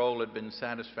my parole had been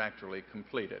satisfactorily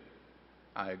completed.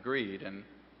 I agreed and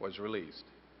was released.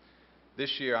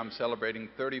 This year, I'm celebrating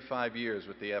 35 years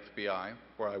with the FBI,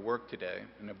 where I work today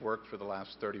and have worked for the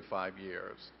last 35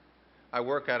 years. I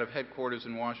work out of headquarters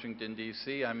in Washington,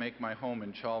 D.C. I make my home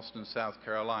in Charleston, South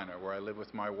Carolina, where I live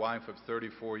with my wife of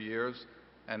 34 years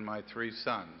and my 3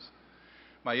 sons.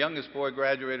 My youngest boy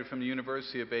graduated from the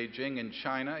University of Beijing in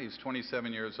China. He's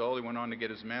 27 years old. He went on to get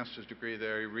his master's degree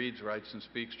there. He reads, writes, and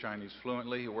speaks Chinese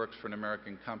fluently. He works for an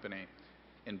American company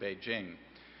in Beijing.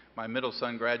 My middle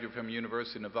son graduated from the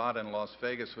University of Nevada in Las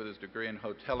Vegas with his degree in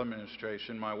hotel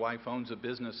administration. My wife owns a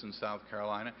business in South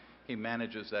Carolina. He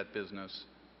manages that business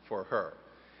for her.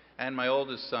 And my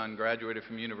oldest son graduated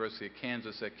from the University of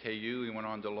Kansas at KU. He went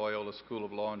on to Loyola School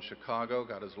of Law in Chicago,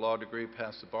 got his law degree,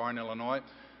 passed the bar in Illinois,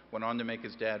 went on to make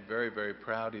his dad very, very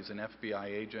proud. He's an FBI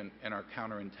agent in our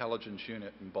counterintelligence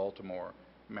unit in Baltimore,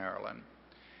 Maryland.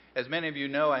 As many of you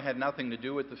know, I had nothing to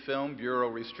do with the film. Bureau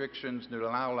restrictions do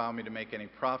not allow me to make any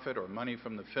profit or money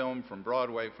from the film, from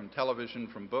Broadway, from television,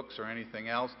 from books, or anything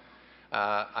else.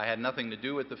 I had nothing to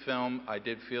do with the film. I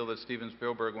did feel that Steven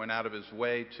Spielberg went out of his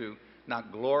way to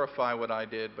not glorify what I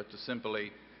did, but to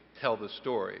simply tell the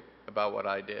story about what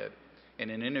I did. In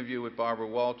an interview with Barbara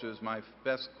Walters, my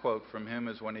best quote from him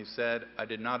is when he said, I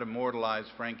did not immortalize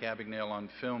Frank Abagnale on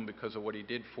film because of what he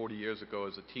did 40 years ago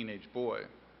as a teenage boy.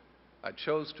 I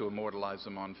chose to immortalize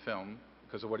him on film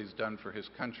because of what he's done for his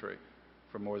country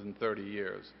for more than 30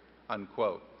 years,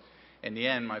 unquote. In the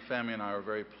end, my family and I were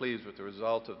very pleased with the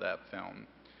result of that film.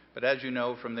 But as you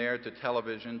know, from there to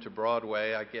television to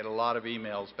Broadway, I get a lot of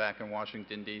emails back in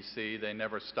Washington, D.C. They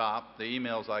never stop. The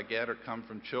emails I get come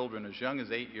from children as young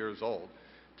as 8 years old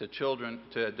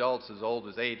to adults as old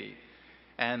as 80.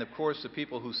 And of course, the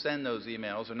people who send those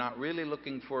emails are not really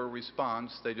looking for a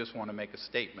response, they just want to make a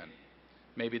statement.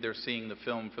 Maybe they're seeing the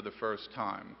film for the first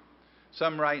time.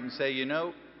 Some write and say, you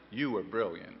know, you were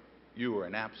brilliant. You were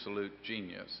an absolute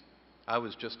genius. I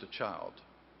was just a child.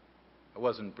 I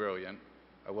wasn't brilliant.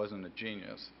 I wasn't a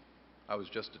genius. I was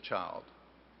just a child.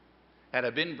 Had I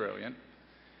been brilliant,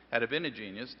 had I been a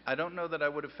genius, I don't know that I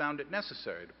would have found it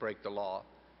necessary to break the law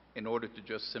in order to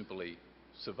just simply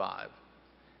survive.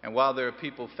 And while there are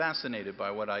people fascinated by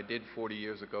what I did 40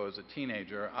 years ago as a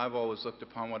teenager, I've always looked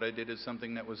upon what I did as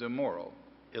something that was immoral,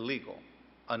 illegal,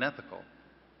 unethical,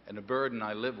 and a burden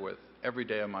I live with every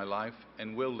day of my life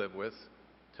and will live with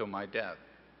till my death.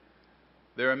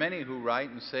 There are many who write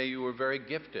and say you were very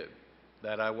gifted.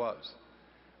 That I was.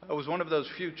 I was one of those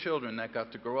few children that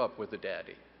got to grow up with a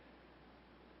daddy.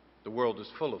 The world is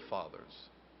full of fathers.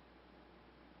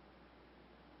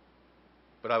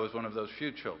 But I was one of those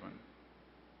few children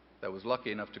that was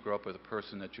lucky enough to grow up with a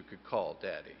person that you could call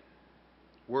daddy,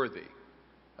 worthy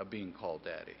of being called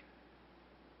daddy.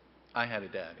 I had a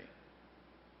daddy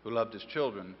who loved his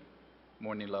children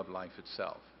more than he loved life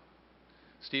itself.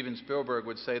 Steven Spielberg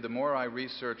would say, the more I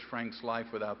researched Frank's life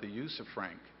without the use of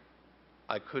Frank,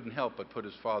 I couldn't help but put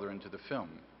his father into the film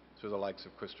through the likes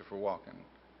of Christopher Walken.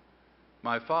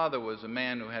 My father was a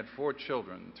man who had 4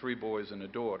 children, 3 boys and a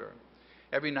daughter.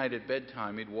 Every night at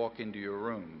bedtime, he'd walk into your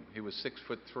room. He was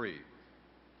 6'3".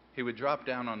 He would drop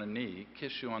down on a knee,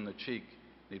 kiss you on the cheek,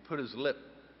 and he'd put his lip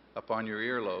up on your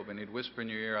earlobe, and he'd whisper in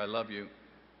your ear, I love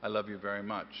you very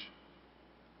much.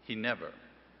 He never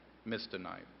missed a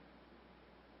night.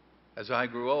 As I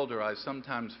grew older, I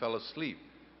sometimes fell asleep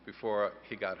before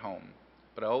he got home,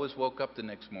 but I always woke up the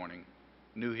next morning,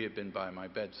 knew he had been by my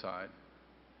bedside.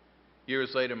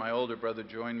 Years later, my older brother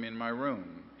joined me in my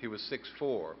room. He was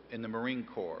 6'4", in the Marine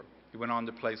Corps. He went on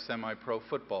to play semi-pro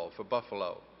football for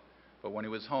Buffalo. But when he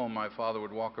was home, my father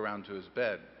would walk around to his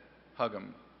bed, hug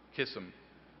him, kiss him,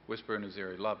 whisper in his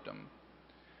ear he loved him.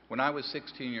 When I was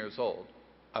 16 years old,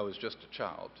 I was just a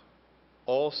child.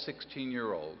 All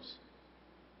 16-year-olds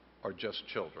are just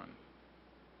children.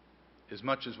 As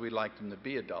much as we like them to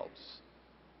be adults,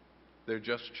 they're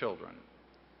just children.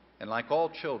 And like all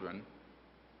children,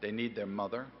 they need their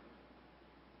mother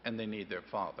and they need their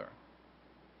father.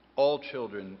 All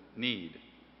children need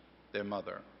their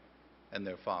mother and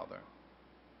their father.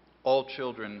 All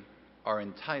children are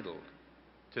entitled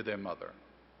to their mother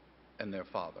and their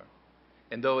father.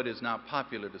 And though it is not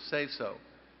popular to say so,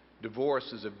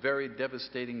 divorce is a very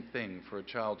devastating thing for a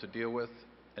child to deal with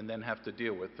and then have to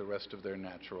deal with the rest of their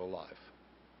natural life.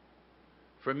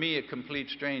 For me, a complete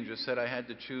stranger said I had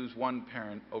to choose one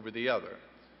parent over the other.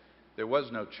 There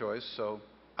was no choice, so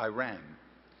I ran.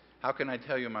 How can I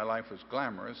tell you my life was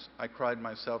glamorous? I cried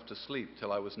myself to sleep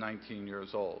till I was 19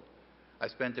 years old. I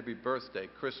spent every birthday,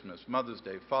 Christmas, Mother's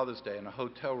Day, Father's Day in a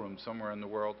hotel room somewhere in the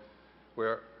world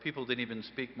where people didn't even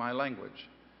speak my language.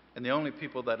 And the only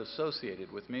people that associated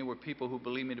with me were people who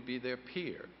believed me to be their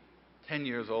peer, 10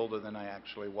 years older than I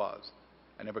actually was.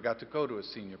 I never got to go to a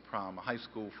senior prom, a high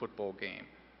school football game,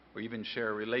 or even share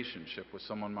a relationship with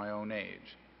someone my own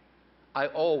age. I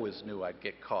always knew I'd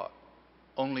get caught.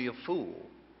 Only a fool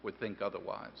would think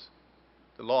otherwise.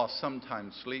 The law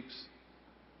sometimes sleeps.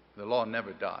 The law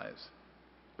never dies.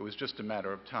 It was just a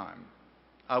matter of time.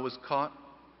 I was caught.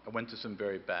 I went to some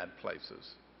very bad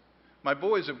places. My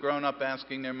boys have grown up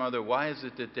asking their mother, why is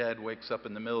it that Dad wakes up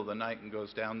in the middle of the night and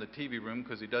goes down the TV room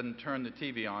because he doesn't turn the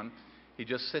TV on, he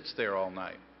just sits there all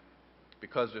night?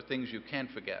 Because there are things you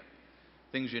can't forget,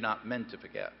 things you're not meant to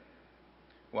forget.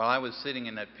 While I was sitting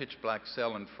in that pitch-black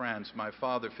cell in France, my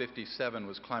father, 57,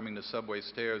 was climbing the subway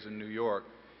stairs in New York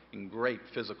in great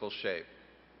physical shape.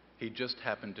 He just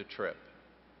happened to trip.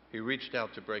 He reached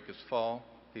out to break his fall.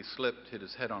 He slipped, hit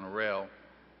his head on a rail.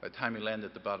 By the time he landed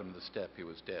at the bottom of the step, he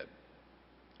was dead.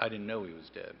 I didn't know he was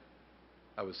dead.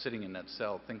 I was sitting in that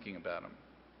cell thinking about him,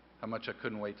 how much I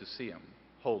couldn't wait to see him,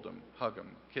 hold him, hug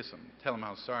him, kiss him, tell him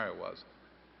how sorry I was.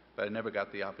 But I never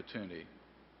got the opportunity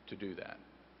to do that.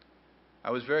 I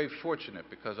was very fortunate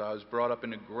because I was brought up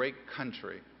in a great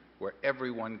country where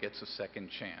everyone gets a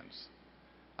second chance.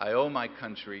 I owe my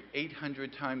country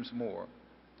 800 times more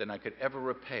than I could ever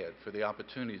repay it for the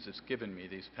opportunities it's given me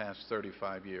these past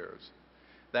 35 years.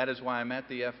 That is why I'm at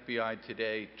the FBI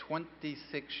today,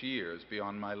 26 years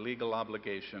beyond my legal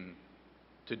obligation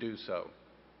to do so.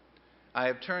 I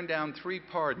have turned down 3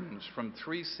 pardons from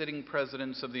 3 sitting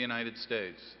presidents of the United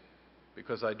States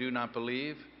because I do not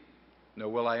believe, nor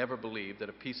will I ever believe, that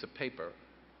a piece of paper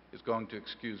is going to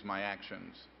excuse my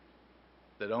actions,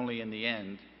 that only in the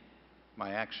end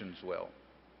my actions will.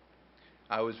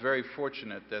 I was very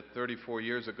fortunate that 34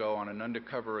 years ago on an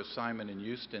undercover assignment in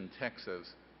Houston, Texas,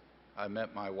 I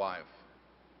met my wife.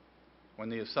 When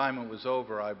the assignment was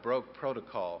over, I broke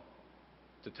protocol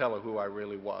to tell her who I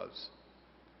really was.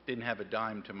 Didn't have a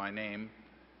dime to my name.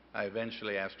 I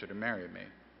eventually asked her to marry me.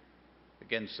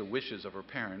 Against the wishes of her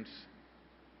parents,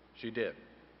 she did.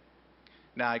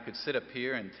 Now, I could sit up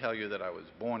here and tell you that I was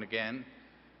born again.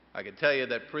 I could tell you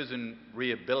that prison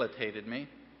rehabilitated me.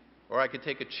 Or I could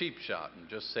take a cheap shot and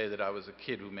just say that I was a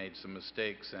kid who made some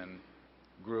mistakes and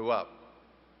grew up.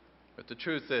 But the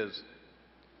truth is,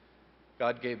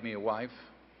 God gave me a wife.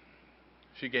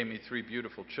 She gave me 3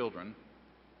 beautiful children.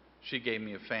 She gave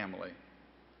me a family.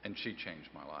 And she changed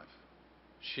my life.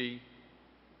 She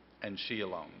and she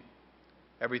alone.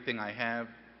 Everything I have,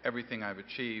 everything I've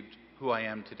achieved, who I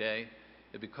am today,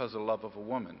 is because of the love of a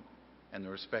woman and the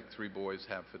respect 3 boys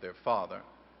have for their father,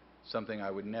 something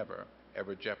I would never,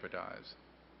 ever jeopardize.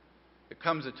 There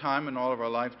comes a time in all of our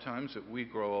lifetimes that we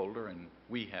grow older and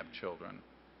we have children.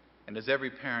 And as every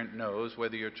parent knows,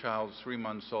 whether your child's 3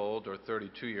 months old or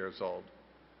 32 years old,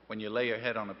 when you lay your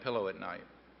head on a pillow at night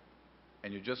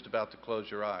and you're just about to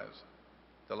close your eyes,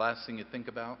 the last thing you think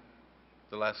about,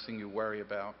 the last thing you worry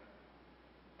about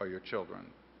are your children.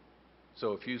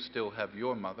 So if you still have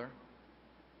your mother,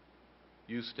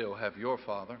 you still have your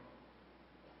father,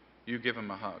 you give him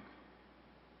a hug.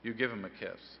 You give him a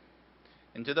kiss.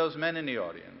 And to those men in the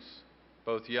audience,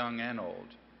 both young and old,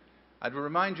 I'd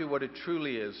remind you what it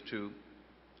truly is to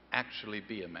actually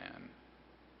be a man.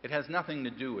 It has nothing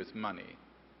to do with money,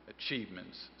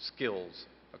 achievements, skills,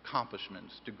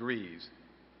 accomplishments, degrees,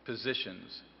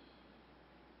 positions.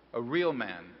 A real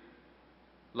man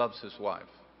loves his wife.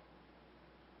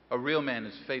 A real man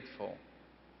is faithful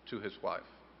to his wife.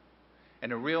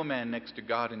 And a real man next to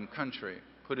God and country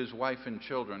put his wife and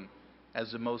children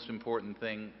as the most important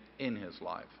thing in his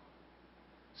life.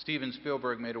 Steven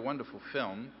Spielberg made a wonderful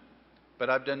film, but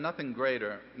I've done nothing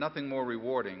greater, nothing more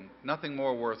rewarding, nothing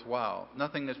more worthwhile,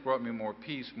 nothing that's brought me more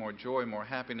peace, more joy, more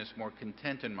happiness, more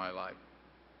content in my life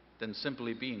than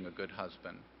simply being a good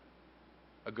husband,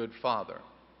 a good father,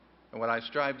 and what I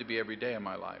strive to be every day of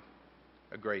my life,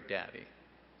 a great daddy.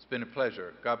 It's been a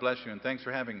pleasure. God bless you, and thanks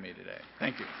for having me today.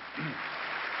 Thank you. Thank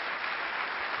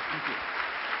you.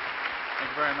 Thank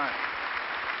you very much.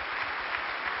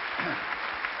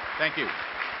 Thank you.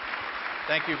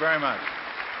 Thank you very much.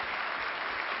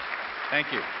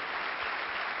 Thank you.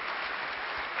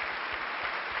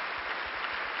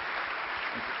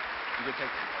 Thank you. You can take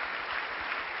some.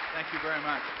 Thank you very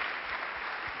much.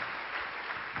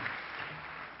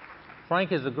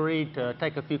 Frank has agreed to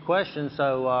take a few questions,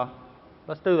 so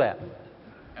let's do that.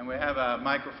 And we have a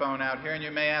microphone out here, and you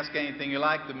may ask anything you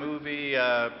like, the movie,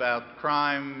 about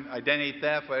crime, identity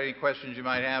theft, or any questions you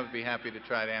might have. I'd be happy to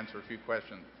try to answer a few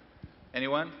questions.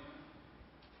 Anyone?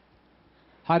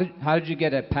 How did you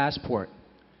get a passport?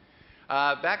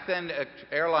 Back then,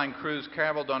 airline crews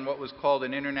traveled on what was called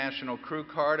an international crew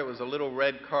card. It was a little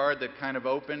red card that kind of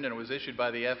opened, and it was issued by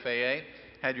the FAA,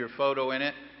 had your photo in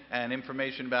it and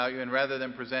information about you. And rather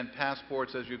than present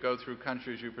passports as you go through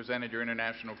countries, you presented your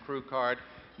international crew card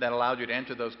that allowed you to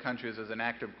enter those countries as an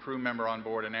active crew member on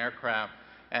board an aircraft.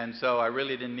 And so I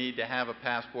really didn't need to have a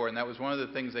passport, and that was one of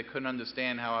the things they couldn't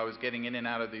understand, how I was getting in and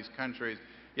out of these countries,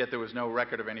 yet there was no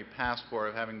record of any passport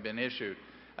of having been issued.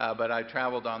 But I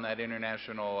traveled on that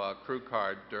international crew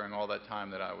card during all that time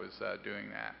that I was doing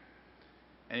that.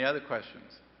 Any other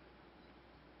questions?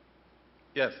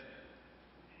 Yes?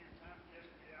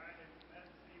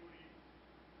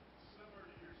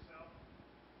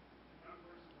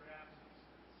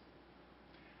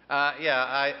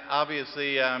 Yeah,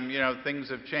 obviously, things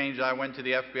have changed. I went to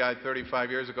the FBI 35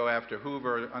 years ago after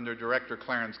Hoover under Director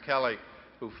Clarence Kelly,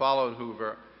 who followed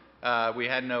Hoover. We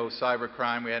had no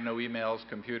cybercrime, we had no emails,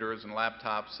 computers, and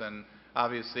laptops, and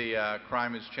obviously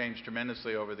crime has changed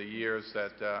tremendously over the years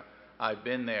that I've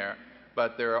been there.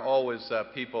 But there are always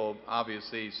people,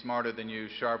 obviously, smarter than you,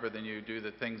 sharper than you, do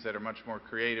the things that are much more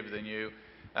creative than you.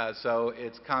 So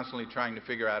it's constantly trying to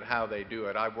figure out how they do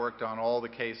it. I've worked on all the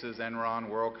cases, Enron,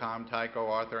 WorldCom, Tyco,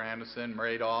 Arthur Andersen,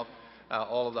 Madoff,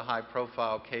 all of the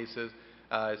high-profile cases.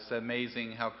 It's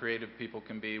amazing how creative people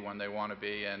can be when they want to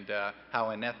be, and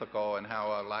how unethical and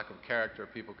how lack of character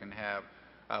people can have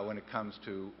when it comes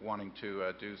to wanting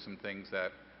to do some things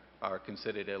that are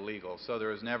considered illegal. So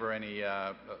there is never any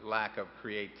lack of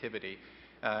creativity.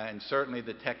 And certainly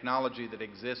the technology that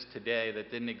exists today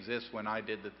that didn't exist when I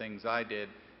did the things I did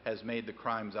has made the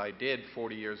crimes I did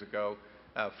 40 years ago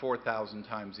 4,000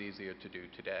 times easier to do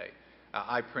today.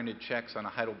 I printed checks on a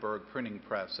Heidelberg printing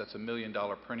press. That's $1 million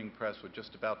printing press would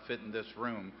just about fit in this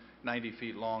room, 90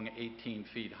 feet long, 18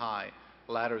 feet high.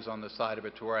 ladders on the side of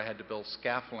it to where I had to build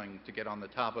scaffolding to get on the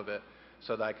top of it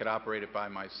so that I could operate it by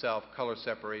myself. Color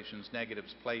separations,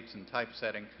 negatives, plates, and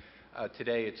typesetting.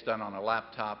 Today it's done on a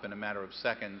laptop in a matter of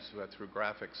seconds through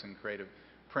graphics and creative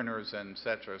printers and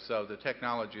etc. So the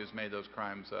technology has made those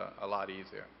crimes a lot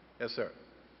easier. Yes, sir.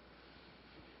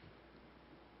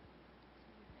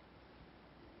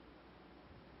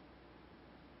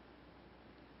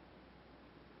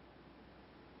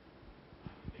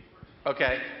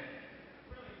 Okay.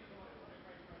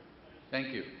 Thank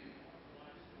you. The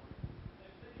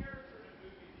character in the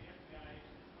movie, the FBI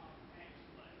agent Tom Hanks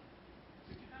played.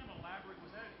 Could you kind of elaborate?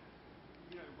 Was that,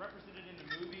 represented in the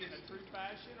movie in a true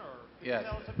fashion, or could you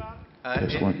tell us about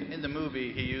it? In the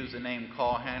movie, he used the name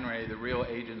Carl Hanray. The real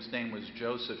agent's name was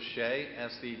Joseph Shea,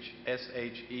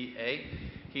 S-H-E-A.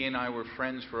 He and I were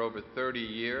friends for over 30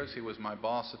 years. He was my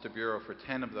boss at the Bureau for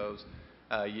 10 of those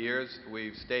years.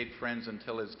 We've stayed friends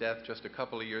until his death just a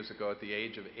couple of years ago at the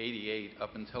age of 88.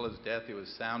 Up until his death, he was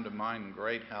sound of mind and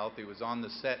great health. He was on the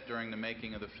set during the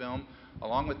making of the film,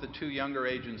 along with the two younger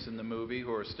agents in the movie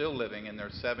who are still living in their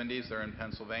 70s. They're in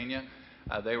Pennsylvania.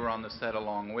 They were on the set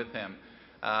along with him.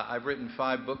 I've written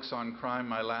 5 books on crime.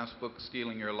 My last book,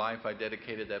 Stealing Your Life, I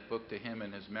dedicated that book to him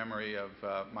in his memory of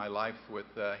my life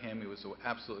with him. He was an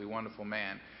absolutely wonderful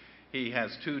man. He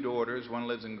has 2 daughters. One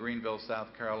lives in Greenville, South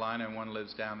Carolina, and one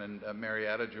lives down in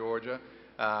Marietta, Georgia.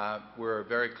 We're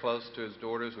very close to his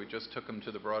daughters. We just took them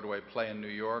to the Broadway play in New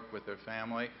York with their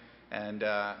family, and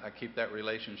I keep that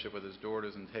relationship with his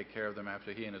daughters and take care of them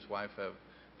after he and his wife have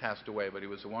passed away. But he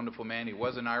was a wonderful man. He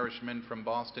was an Irishman from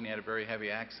Boston. He had a very heavy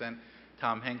accent.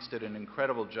 Tom Hanks did an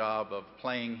incredible job of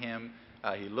playing him.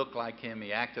 He looked like him.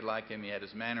 He acted like him. He had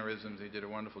his mannerisms. He did a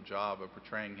wonderful job of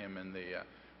portraying him in the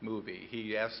movie.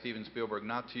 He asked Steven Spielberg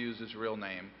not to use his real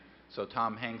name, so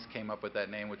Tom Hanks came up with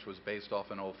that name, which was based off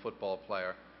an old football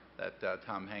player that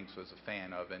Tom Hanks was a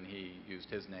fan of, and he used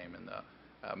his name in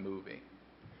the movie.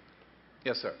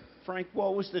 Yes, sir. Frank,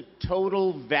 what was the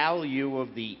total value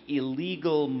of the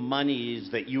illegal monies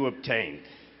that you obtained?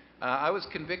 I was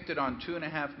convicted on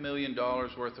 $2.5 million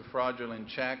worth of fraudulent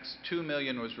checks. $2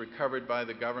 million was recovered by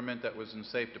the government that was in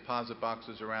safe deposit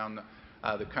boxes around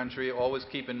the country. Always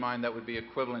keep in mind that would be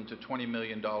equivalent to $20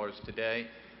 million today.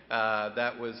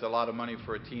 That was a lot of money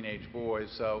for a teenage boy,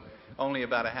 so only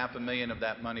about $500,000 of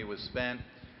that money was spent.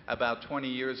 About 20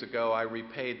 years ago, I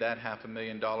repaid that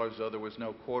 $500,000, though there was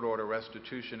no court order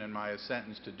restitution in my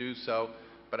sentence to do so,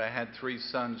 but I had 3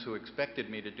 sons who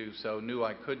expected me to do so, knew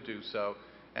I could do so,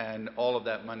 and all of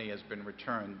that money has been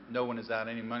returned. No one has had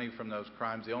any money from those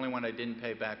crimes. The only one I didn't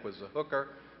pay back was the hooker,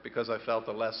 because I felt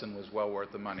the lesson was well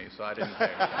worth the money, so I didn't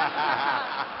pay.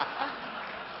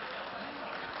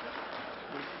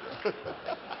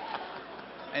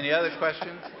 Any other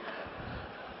questions?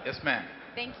 Yes, ma'am.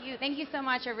 Thank you. Thank you so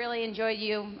much. I really enjoyed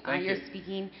your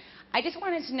speaking. I just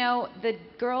wanted to know, the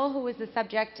girl who was the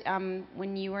subject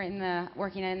when you were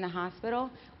working in the hospital,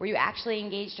 were you actually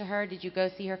engaged to her? Did you go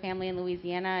see her family in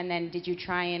Louisiana? And then did you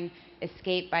try and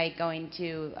escape by going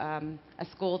to a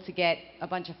school to get a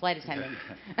bunch of flight attendants?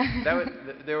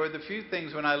 There were the few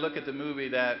things when I look at the movie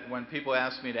that when people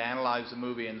ask me to analyze the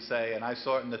movie and say, and I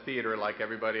saw it in the theater like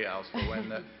everybody else, but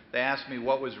when they asked me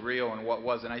what was real and what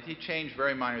wasn't, he changed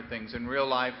very minor things. In real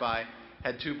life, I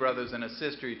had 2 brothers and a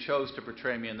sister. He chose to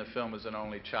portray me in the film as an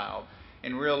only child.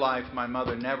 In real life, my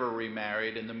mother never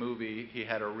remarried. In the movie, he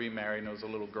had her remarried, and there was a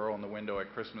little girl in the window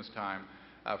at Christmas time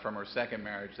from her second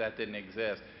marriage. That didn't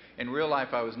exist. In real life,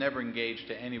 I was never engaged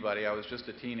to anybody. I was just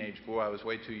a teenage boy. I was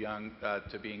way too young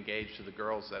to be engaged to the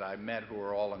girls that I met, who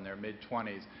were all in their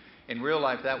mid-20s. In real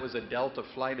life, that was a Delta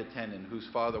flight attendant whose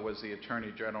father was the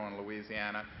Attorney General in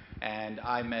Louisiana. And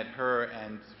I met her,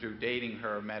 and through dating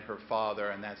her, met her father,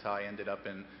 and that's how I ended up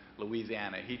in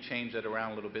Louisiana. He changed it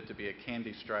around a little bit to be a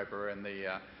candy striper in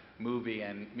the movie,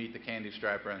 and Meet the Candy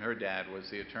Striper, and her dad was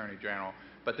the Attorney General.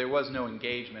 But there was no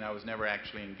engagement. I was never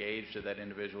actually engaged to that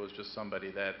individual. It was just somebody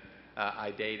that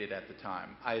I dated at the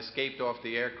time. I escaped off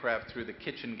the aircraft through the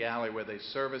kitchen galley where they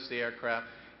service the aircraft.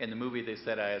 In the movie, they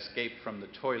said I escaped from the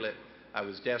toilet. I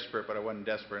was desperate, but I wasn't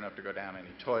desperate enough to go down any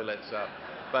toilets.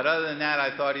 But other than that,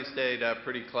 I thought he stayed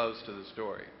pretty close to the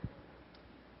story.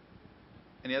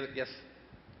 Any other? Yes?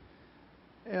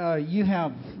 You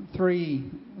have 3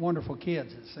 wonderful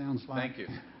kids, it sounds like. Thank you.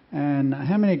 And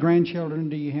how many grandchildren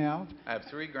do you have? I have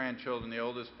 3 grandchildren. The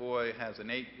oldest boy has an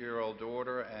 8-year-old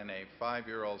daughter and a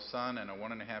 5-year-old son and a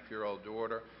 1.5-year-old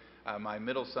daughter. My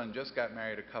middle son just got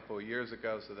married a couple of years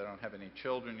ago, so they don't have any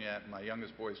children yet. My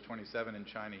youngest boy is 27 in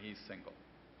China. He's single.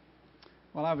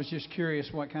 Well, I was just curious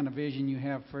what kind of vision you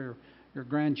have for your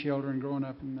grandchildren growing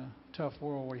up in the tough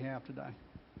world we have today.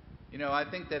 You know, I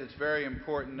think that it's very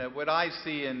important that what I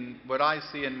see in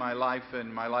my life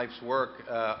and my life's work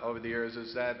over the years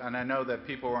is that, and I know that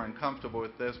people are uncomfortable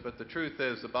with this, but the truth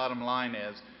is, the bottom line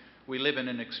is, we live in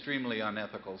an extremely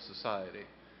unethical society.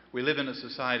 We live in a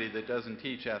society that doesn't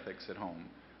teach ethics at home.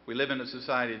 We live in a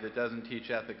society that doesn't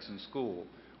teach ethics in school.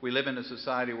 We live in a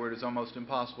society where it is almost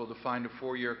impossible to find a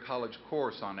 4-year college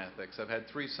course on ethics. I've had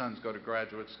 3 sons go to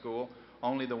graduate school.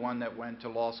 Only the one that went to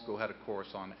law school had a course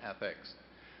on ethics.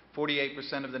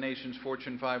 48% of the nation's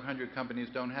Fortune 500 companies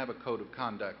don't have a code of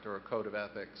conduct or a code of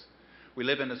ethics. We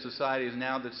live in a society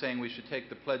now that's saying we should take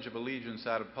the Pledge of Allegiance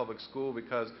out of public school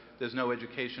because there's no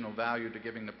educational value to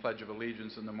giving the Pledge of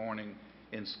Allegiance in the morning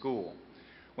in school.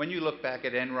 When you look back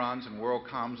at Enrons and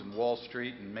WorldComs and Wall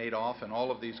Street and Madoff and all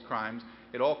of these crimes,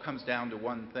 it all comes down to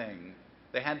one thing.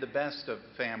 They had the best of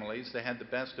families, they had the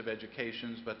best of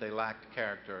educations, but they lacked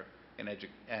character and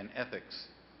ethics.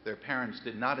 Their parents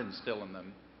did not instill in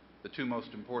them the 2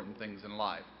 most important things in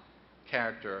life,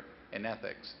 character and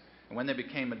ethics. And when they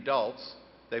became adults,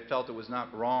 they felt it was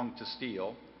not wrong to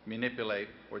steal, manipulate,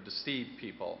 or deceive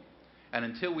people. And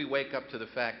until we wake up to the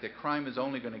fact that crime is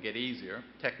only going to get easier,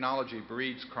 technology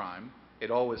breeds crime,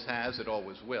 it always has, it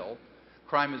always will,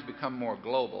 crime has become more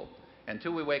global.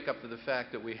 Until we wake up to the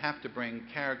fact that we have to bring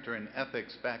character and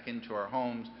ethics back into our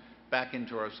homes, back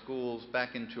into our schools,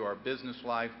 back into our business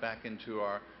life, back into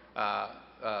our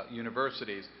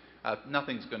universities,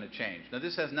 nothing's going to change. Now,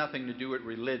 this has nothing to do with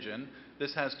religion.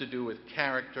 This has to do with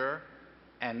character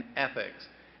and ethics.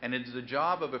 And it's the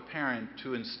job of a parent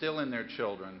to instill in their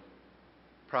children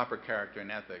proper character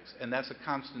and ethics. And that's a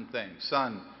constant thing.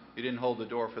 Son, you didn't hold the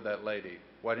door for that lady.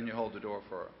 Why didn't you hold the door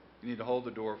for her? You need to hold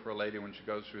the door for a lady when she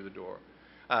goes through the door.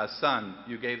 Son,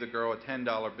 you gave the girl a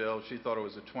 $10 bill. She thought it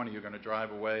was a 20. You're going to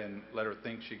drive away and let her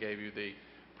think she gave you the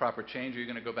proper change, or you're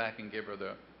going to go back and give her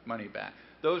the money back.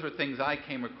 Those were things I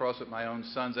came across with my own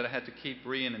sons that I had to keep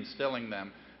reinstilling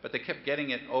them, but they kept getting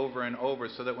it over and over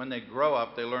so that when they grow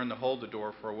up, they learn to hold the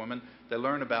door for a woman. They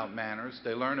learn about manners.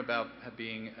 They learn about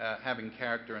having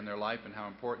character in their life and how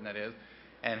important that is,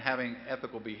 and having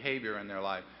ethical behavior in their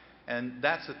life. And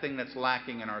that's the thing that's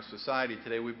lacking in our society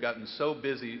today. We've gotten so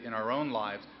busy in our own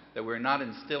lives that we're not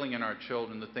instilling in our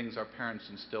children the things our parents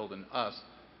instilled in us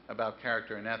about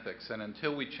character and ethics. And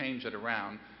until we change it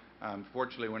around,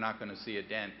 unfortunately, we're not going to see a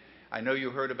dent. I know you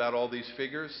heard about all these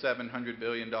figures, $700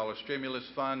 billion stimulus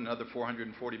fund, another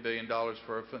 $440 billion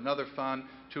for another fund,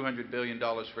 $200 billion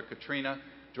for Katrina.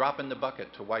 Drop in the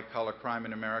bucket to white-collar crime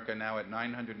in America, now at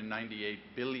 $998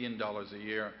 billion a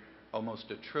year, almost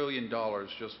 $1 trillion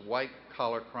just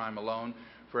white-collar crime alone.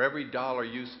 For every dollar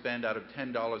you spend out of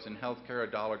 $10 in health care,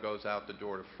 a dollar goes out the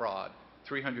door to fraud.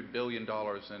 $300 billion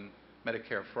in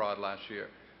Medicare fraud last year.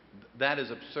 That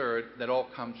is absurd. That all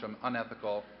comes from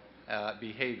unethical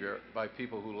behavior by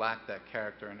people who lack that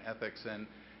character and ethics. And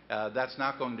that's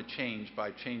not going to change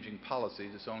by changing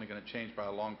policies. It's only going to change by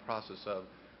a long process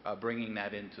of bringing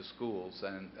that into schools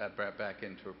and back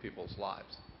into people's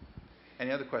lives.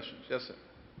 Any other questions? Yes, sir.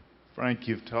 Frank,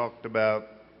 you've talked about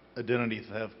identity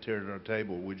theft here at our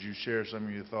table. Would you share some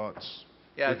of your thoughts?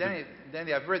 Yeah,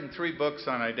 Danny, I've written 3 books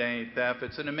on identity theft.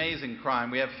 It's an amazing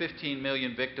crime. We have 15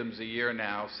 million victims a year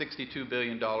now, $62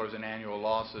 billion in annual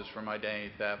losses from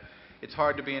identity theft. It's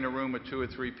hard to be in a room with 2 or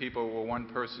 3 people where one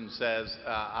person says,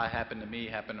 I happened to me,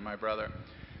 happened to my brother.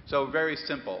 So very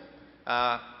simple.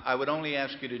 I would only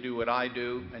ask you to do what I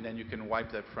do, and then you can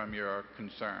wipe that from your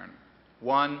concern.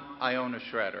 1, I own a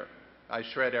shredder. I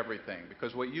shred everything,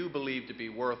 because what you believe to be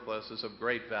worthless is of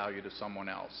great value to someone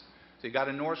else. So you got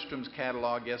a Nordstrom's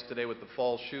catalog yesterday with the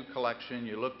fall shoe collection.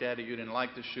 You looked at it, you didn't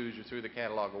like the shoes, you threw the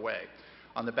catalog away.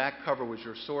 On the back cover was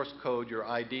your source code, your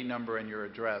ID number, and your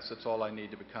address. That's all I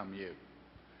need to become you.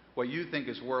 What you think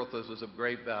is worthless is of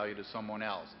great value to someone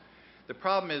else. The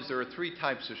problem is there are 3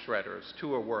 types of shredders.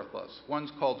 2 are worthless.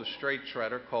 One's called a straight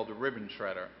shredder, called a ribbon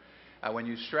shredder. When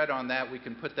you shred on that, we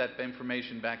can put that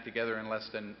information back together in less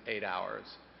than 8 hours.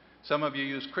 Some of you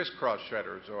use crisscross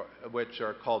shredders, which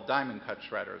are called diamond cut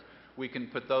shredders. We can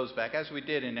put those back, as we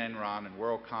did in Enron and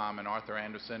WorldCom and Arthur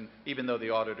Andersen. Even though the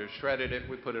auditors shredded it,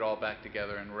 we put it all back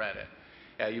together and read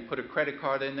it. You put a credit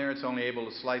card in there, it's only able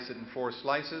to slice it in 4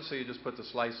 slices, so you just put the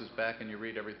slices back and you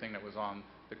read everything that was on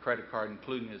the credit card,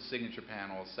 including the signature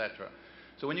panel, etc.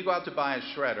 So when you go out to buy a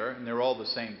shredder, and they're all the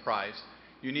same price,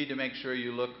 you need to make sure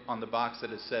you look on the box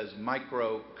that it says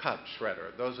micro cut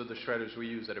shredder. Those are the shredders we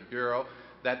use at a bureau.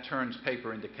 That turns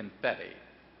paper into confetti.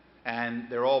 And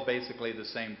they're all basically the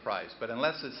same price. But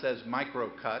unless it says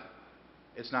micro cut,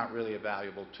 it's not really a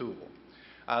valuable tool.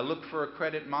 Look for a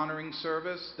credit monitoring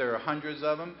service. There are hundreds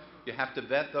of them. You have to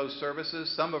vet those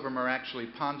services. Some of them are actually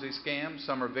Ponzi scams.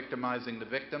 Some are victimizing the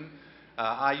victim.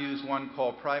 I use one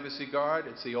called Privacy Guard.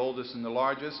 It's the oldest and the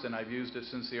largest, and I've used it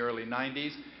since the early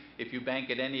 90s. If you bank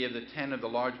at any of the 10 of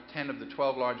the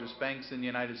 12 largest banks in the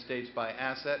United States by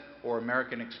asset or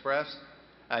American Express,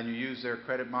 and you use their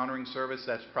credit monitoring service,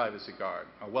 that's Privacy Guard.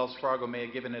 Wells Fargo may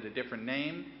have given it a different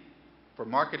name for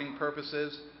marketing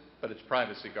purposes, but it's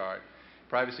Privacy Guard.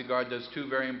 Privacy Guard does two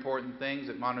very important things.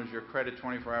 It monitors your credit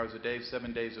 24 hours a day,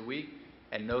 7 days a week,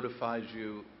 and notifies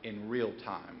you in real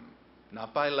time.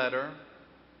 Not by letter,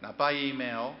 not by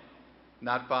email,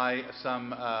 not by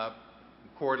some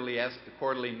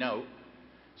quarterly note.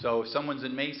 So if someone's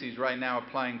in Macy's right now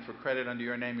applying for credit under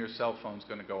your name, your cell phone's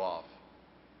going to go off.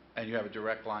 And you have a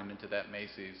direct line into that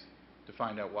Macy's to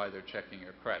find out why they're checking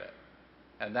your credit.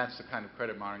 And that's the kind of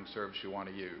credit monitoring service you want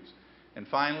to use. And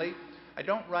finally, I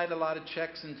don't write a lot of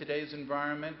checks in today's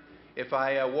environment. If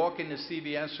I walk into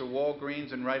CVS or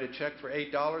Walgreens and write a check for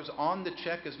 $8, on the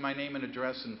check is my name and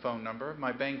address and phone number,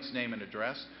 my bank's name and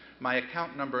address, my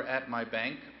account number at my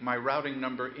bank, my routing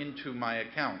number into my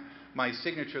account, my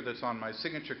signature that's on my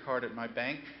signature card at my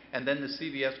bank, and then the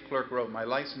CVS clerk wrote my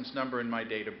license number and my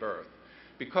date of birth.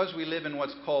 Because we live in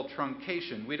what's called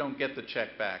truncation, we don't get the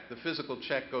check back. The physical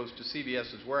check goes to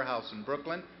CVS's warehouse in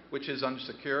Brooklyn, which is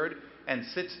unsecured, and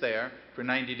sits there for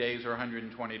 90 days or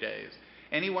 120 days.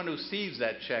 Anyone who sees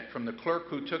that check, from the clerk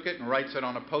who took it and writes it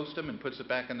on a postum and puts it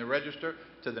back in the register,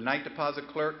 to the night deposit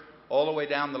clerk, all the way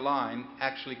down the line,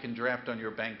 actually can draft on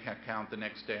your bank account the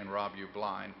next day and rob you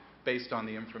blind based on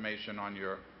the information on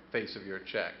your face of your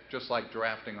check, just like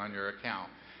drafting on your account.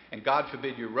 And God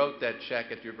forbid you wrote that check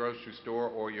at your grocery store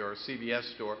or your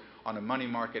CVS store on a money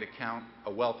market account,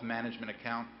 a wealth management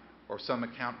account, or some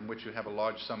account in which you have a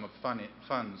large sum of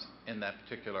funds in that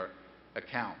particular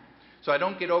account. So I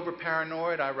don't get over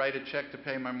paranoid. I write a check to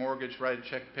pay my mortgage, write a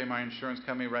check to pay my insurance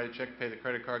company, write a check to pay the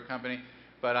credit card company,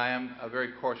 but I am very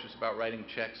cautious about writing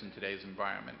checks in today's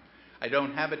environment. I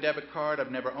don't have a debit card.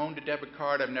 I've never owned a debit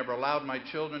card. I've never allowed my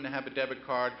children to have a debit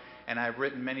card, and I've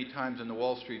written many times in the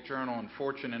Wall Street Journal and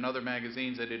Fortune and other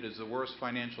magazines that it is the worst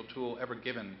financial tool ever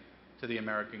given to the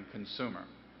American consumer.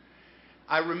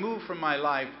 I remove from my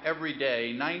life every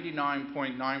day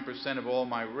 99.9% of all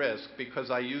my risk because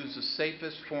I use the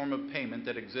safest form of payment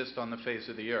that exists on the face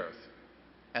of the earth,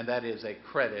 and that is a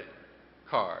credit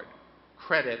card.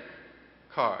 Credit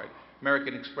card.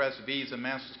 American Express, Visa,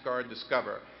 MasterCard,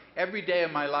 Discover. Every day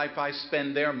of my life I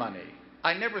spend their money.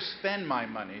 I never spend my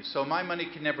money, so my money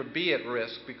can never be at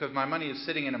risk because my money is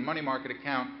sitting in a money market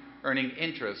account earning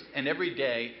interest, and every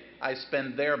day I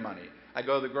spend their money. I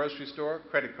go to the grocery store,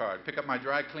 credit card. Pick up my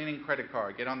dry cleaning, credit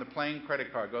card. Get on the plane,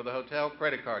 credit card. Go to the hotel,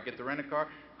 credit card. Get the rent-a-car,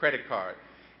 credit card.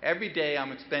 Every day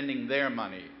I'm spending their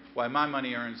money while my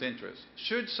money earns interest.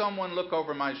 Should someone look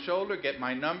over my shoulder, get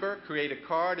my number, create a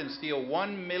card, and steal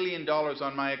 $1 million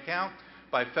on my account,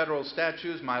 by federal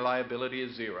statutes, my liability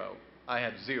is zero. I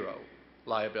have zero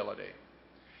liability.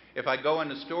 If I go in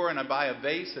the store and I buy a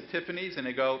vase at Tiffany's and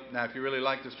they go, now if you really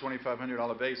like this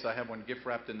 $2,500 vase, I have one gift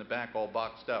wrapped in the back all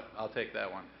boxed up. I'll take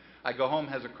that one. I go home,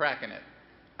 has a crack in it.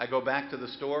 I go back to the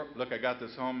store, look, I got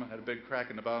this home, had a big crack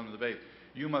in the bottom of the vase.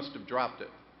 You must have dropped it.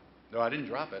 No, I didn't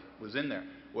drop it. It was in there.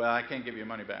 Well, I can't give you your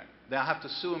money back. Then I'll have to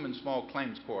sue them in small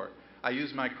claims court. I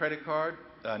use my credit card.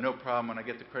 No problem. When I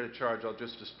get the credit charge, I'll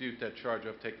just dispute that charge.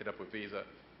 I'll take it up with Visa.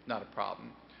 Not a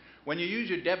problem. When you use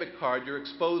your debit card, you're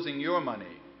exposing your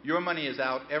money. Your money is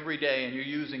out every day, and you're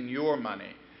using your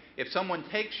money. If someone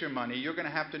takes your money, you're going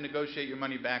to have to negotiate your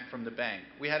money back from the bank.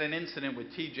 We had an incident with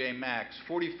TJ Maxx,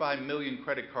 45 million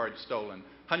credit cards stolen,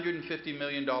 $150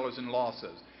 million in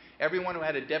losses. Everyone who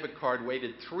had a debit card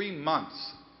waited 3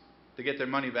 months to get their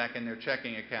money back in their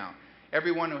checking account.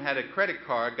 Everyone who had a credit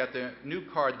card got their new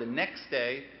card the next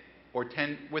day or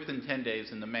within 10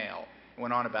 days in the mail and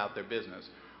went on about their business.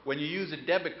 When you use a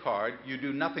debit card, you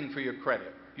do nothing for your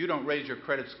credit. You don't raise your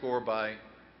credit score by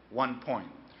 1 point.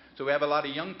 So we have a lot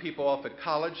of young people off at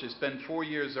college. They spend 4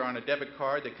 years there on a debit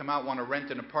card. They come out, want to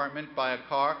rent an apartment, buy a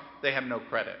car. They have no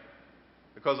credit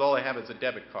because all they have is a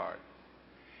debit card.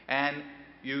 And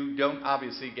you don't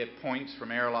obviously get points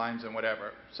from airlines and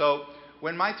whatever. So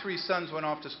when my 3 sons went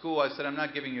off to school, I said, I'm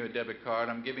not giving you a debit card.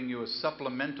 I'm giving you a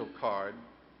supplemental card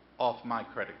off my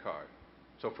credit card.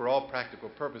 So for all practical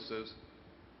purposes,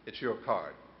 it's your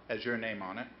card, has your name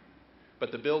on it.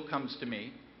 But the bill comes to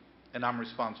me, and I'm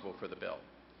responsible for the bill.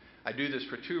 I do this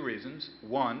for 2 reasons.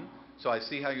 1, so I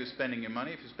see how you're spending your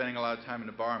money. If you're spending a lot of time in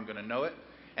the bar, I'm going to know it.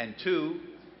 And 2,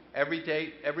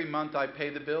 every month I pay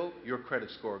the bill, your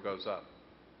credit score goes up.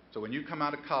 So when you come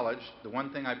out of college, the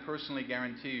one thing I personally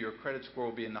guarantee, your credit score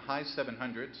will be in the high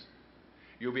 700s,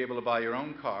 You'll be able to buy your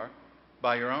own car,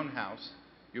 buy your own house.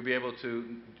 You'll be able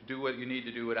to do what you need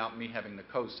to do without me having to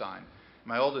co-sign.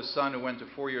 My oldest son, who went to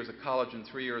 4 years of college and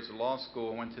 3 years of law school,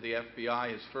 and went to the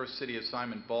FBI, his first city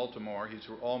assignment, Baltimore.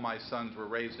 All my sons were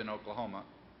raised in Oklahoma.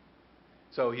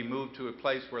 So he moved to a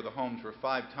place where the homes were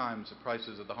 5 times the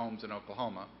prices of the homes in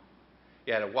Oklahoma.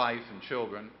 He had a wife and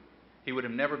children. He would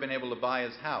have never been able to buy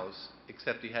his house,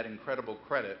 except he had incredible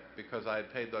credit because I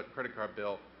had paid that credit card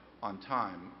bill on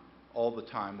time, all the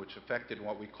time, which affected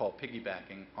what we call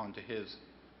piggybacking onto his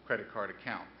credit card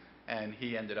account. And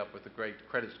he ended up with a great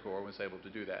credit score and was able to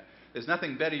do that. There's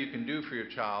nothing better you can do for your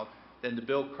child than to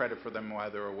build credit for them while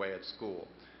they're away at school.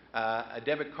 A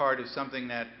debit card is something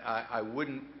that I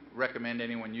wouldn't recommend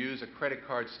anyone use. A credit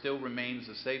card still remains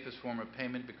the safest form of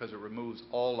payment because it removes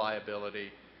all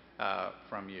liability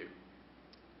from you.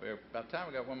 We're about time.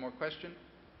 We got one more question?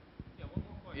 Yeah, one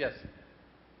more question. Yes.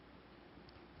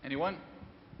 Anyone?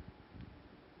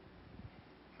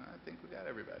 I think we got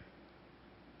everybody.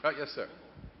 Oh, yes, sir.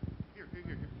 Here.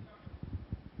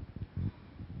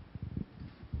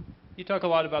 You talk a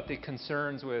lot about the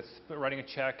concerns with writing a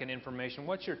check and information.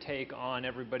 What's your take on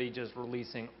everybody just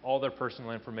releasing all their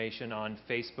personal information on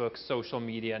Facebook, social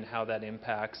media, and how that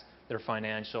impacts their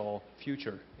financial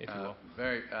future, if you will?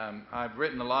 I've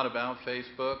written a lot about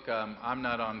Facebook. I'm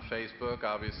not on Facebook,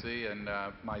 obviously, and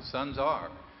my sons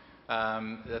are.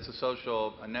 That's a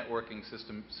social networking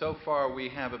system. So far, we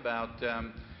have about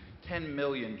 10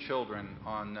 million children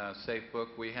on Facebook.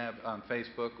 We have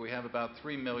about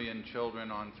 3 million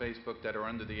children on Facebook that are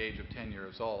under the age of 10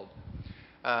 years old.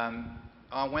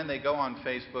 When they go on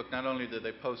Facebook, not only do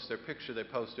they post their picture, they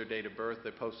post their date of birth,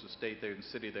 they post the state and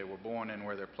city they were born in,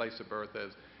 where their place of birth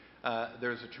is.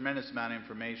 There's a tremendous amount of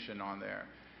information on there.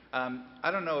 I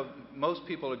don't know, most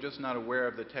people are just not aware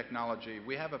of the technology.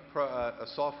 We have a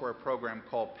software program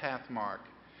called Pathmark.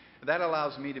 That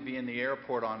allows me to be in the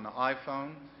airport on the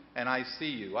iPhone, and I see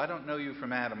you. I don't know you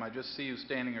from Adam. I just see you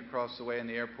standing across the way in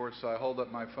the airport, so I hold up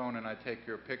my phone and I take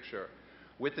your picture.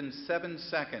 Within 7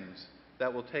 seconds,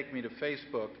 that will take me to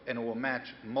Facebook, and it will match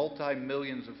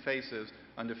multi-millions of faces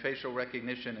under facial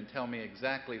recognition and tell me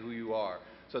exactly who you are.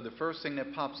 So the first thing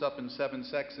that pops up in 7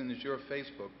 seconds is your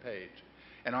Facebook page.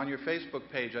 And on your Facebook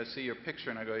page, I see your picture,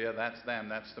 and I go, yeah, that's them,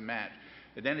 that's the match.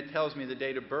 And then it tells me the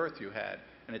date of birth you had,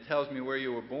 and it tells me where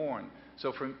you were born.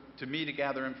 So to me to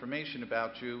gather information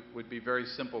about you would be very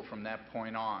simple from that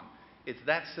point on. It's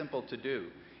that simple to do.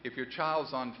 If your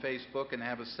child's on Facebook and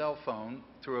have a cell phone,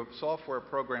 through a software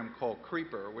program called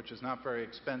Creeper, which is not very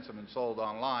expensive and sold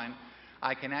online,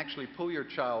 I can actually pull your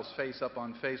child's face up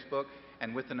on Facebook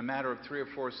and within a matter of 3 or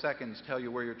 4 seconds tell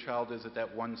you where your child is at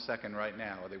that 1 second right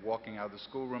now. Are they walking out of the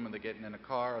schoolroom? Are they getting in a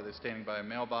car? Are they standing by a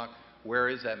mailbox? Where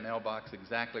is that mailbox?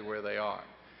 Exactly where they are.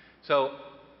 So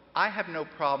I have no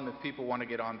problem if people want to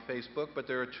get on Facebook, but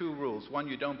there are 2 rules. 1,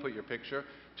 you don't put your picture.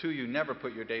 2, you never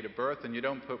put your date of birth, and you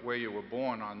don't put where you were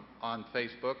born on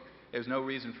Facebook. There's no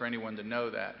reason for anyone to know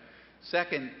that.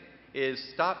 Second is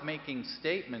stop making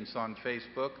statements on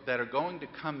Facebook that are going to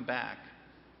come back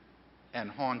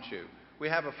and haunt you. We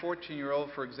have a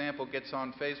 14-year-old, for example, gets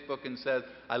on Facebook and says,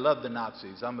 I love the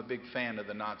Nazis. I'm a big fan of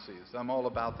the Nazis. I'm all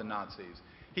about the Nazis.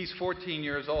 He's 14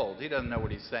 years old. He doesn't know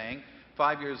what he's saying.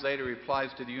 5 years later, he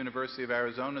applies to the University of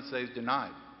Arizona and says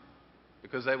denied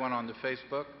because they went on to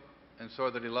Facebook and saw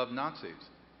that he loved Nazis.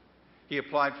 He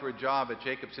applied for a job at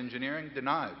Jacobs Engineering,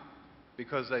 denied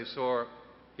because they saw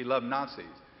he loved Nazis.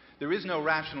 There is no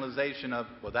rationalization of,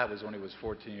 well, that was when he was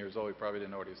 14 years old. He probably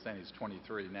didn't know what he was saying. He's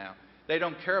 23 now. They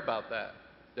don't care about that.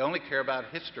 They only care about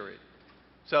history.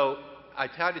 So I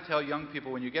try to tell young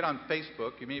people, when you get on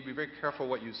Facebook, you need to be very careful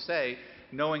what you say,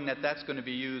 knowing that that's going to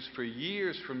be used for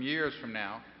years from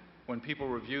now when people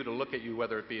review to look at you,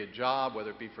 whether it be a job,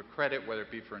 whether it be for credit, whether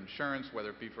it be for insurance, whether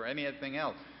it be for anything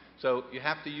else. So you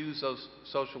have to use those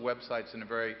social websites in a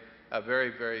very,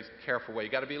 very careful way.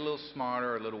 You've got to be a little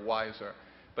smarter, a little wiser.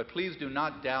 But please do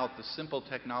not doubt the simple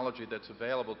technology that's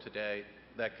available today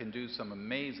that can do some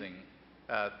amazing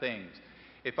things.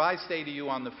 If I say to you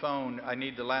on the phone, I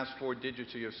need the last 4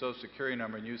 digits of your Social Security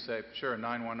number, and you say, sure,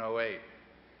 9108.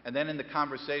 And then in the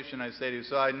conversation I say to you,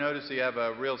 so I notice you have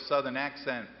a real southern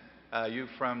accent. You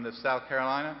from the South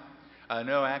Carolina?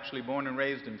 No, actually born and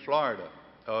raised in Florida.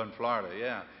 Oh, in Florida,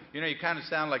 yeah. You know, you kind of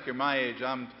sound like you're my age.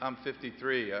 I'm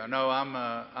 53. No,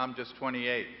 I'm just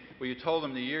 28. Well, you told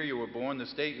them the year you were born, the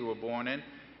state you were born in,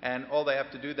 and all they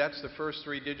have to do, that's the first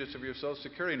 3 digits of your Social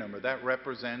Security number. That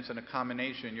represents in a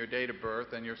combination your date of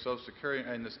birth and your Social Security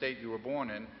and the state you were born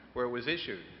in where it was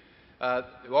issued.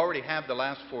 You already have the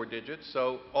last 4 digits,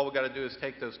 so all we've got to do is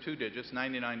take those 2 digits,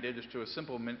 99 digits, to a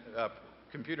simple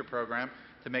computer program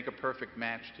to make a perfect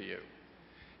match to you.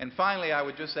 And finally, I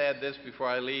would just add this before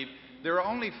I leave. There are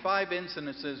only 5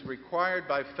 incidences required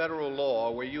by federal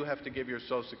law where you have to give your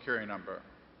Social Security number.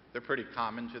 They're pretty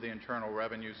common to the Internal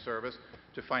Revenue Service,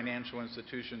 to financial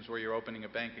institutions where you're opening a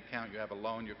bank account, you have a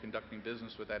loan, you're conducting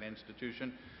business with that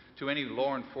institution, to any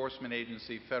law enforcement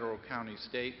agency, federal, county,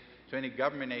 state, to any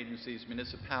government agencies,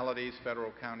 municipalities,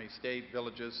 federal, county, state,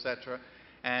 villages, etc.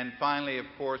 And finally, of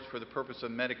course, for the purpose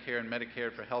of Medicare and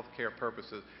Medicare for health care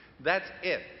purposes. That's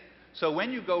it. So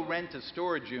when you go rent a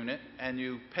storage unit and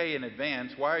you pay in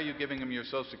advance, why are you giving them your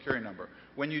Social Security number?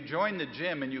 When you join the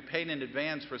gym and you paid in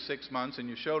advance for 6 months and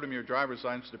you showed them your driver's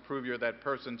license to prove you're that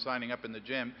person signing up in the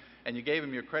gym and you gave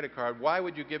them your credit card, why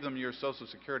would you give them your Social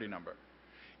Security number?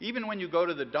 Even when you go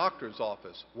to the doctor's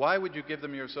office, why would you give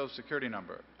them your Social Security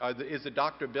number? Is the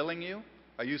doctor billing you?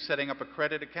 Are you setting up a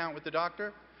credit account with the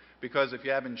doctor? Because if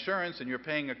you have insurance and you're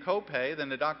paying a copay, then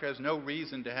the doctor has no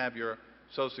reason to have your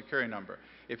Social Security number.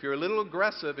 If you're a little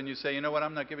aggressive and you say, you know what,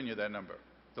 I'm not giving you that number.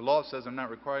 The law says I'm not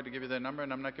required to give you that number,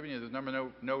 and I'm not giving you the number,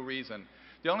 no reason.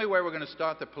 The only way we're going to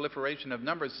start the proliferation of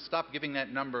numbers is to stop giving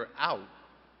that number out.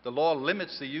 The law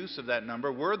limits the use of that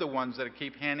number. We're the ones that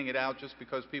keep handing it out just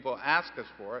because people ask us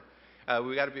for it.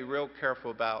 We've got to be real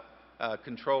careful about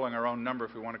controlling our own number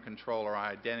if we want to control our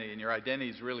identity. And your identity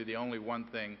is really the only one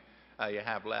thing you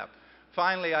have left.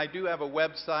 Finally, I do have a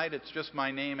website. It's just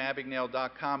my name,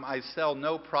 Abagnale.com. I sell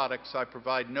no products. I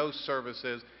provide no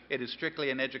services. It is strictly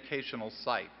an educational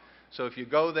site. So if you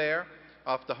go there,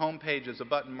 off the home page is a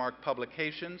button marked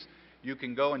Publications. You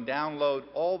can go and download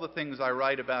all the things I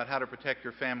write about how to protect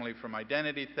your family from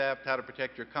identity theft, how to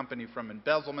protect your company from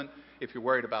embezzlement, if you're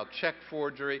worried about check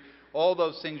forgery. All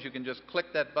those things, you can just click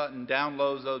that button,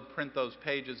 download those, print those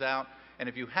pages out. And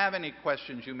if you have any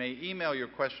questions, you may email your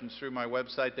questions through my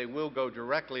website. They will go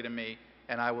directly to me,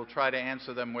 and I will try to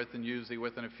answer them usually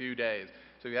within a few days.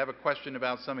 So if you have a question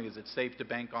about something, is it safe to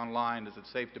bank online? Is it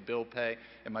safe to bill pay?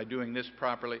 Am I doing this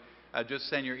properly? Just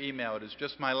send your email. It is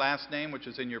just my last name, which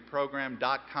is in your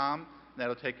program.com, and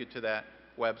that'll take you to that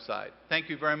website. Thank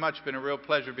you very much. It's been a real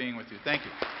pleasure being with you. Thank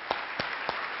you.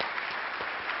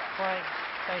 Frank,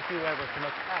 thank you ever so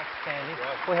much. Outstanding.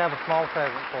 We have a small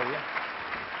present for you.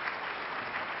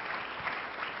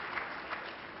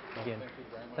 Again,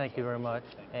 thank you very much,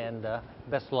 and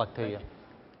best of luck to you.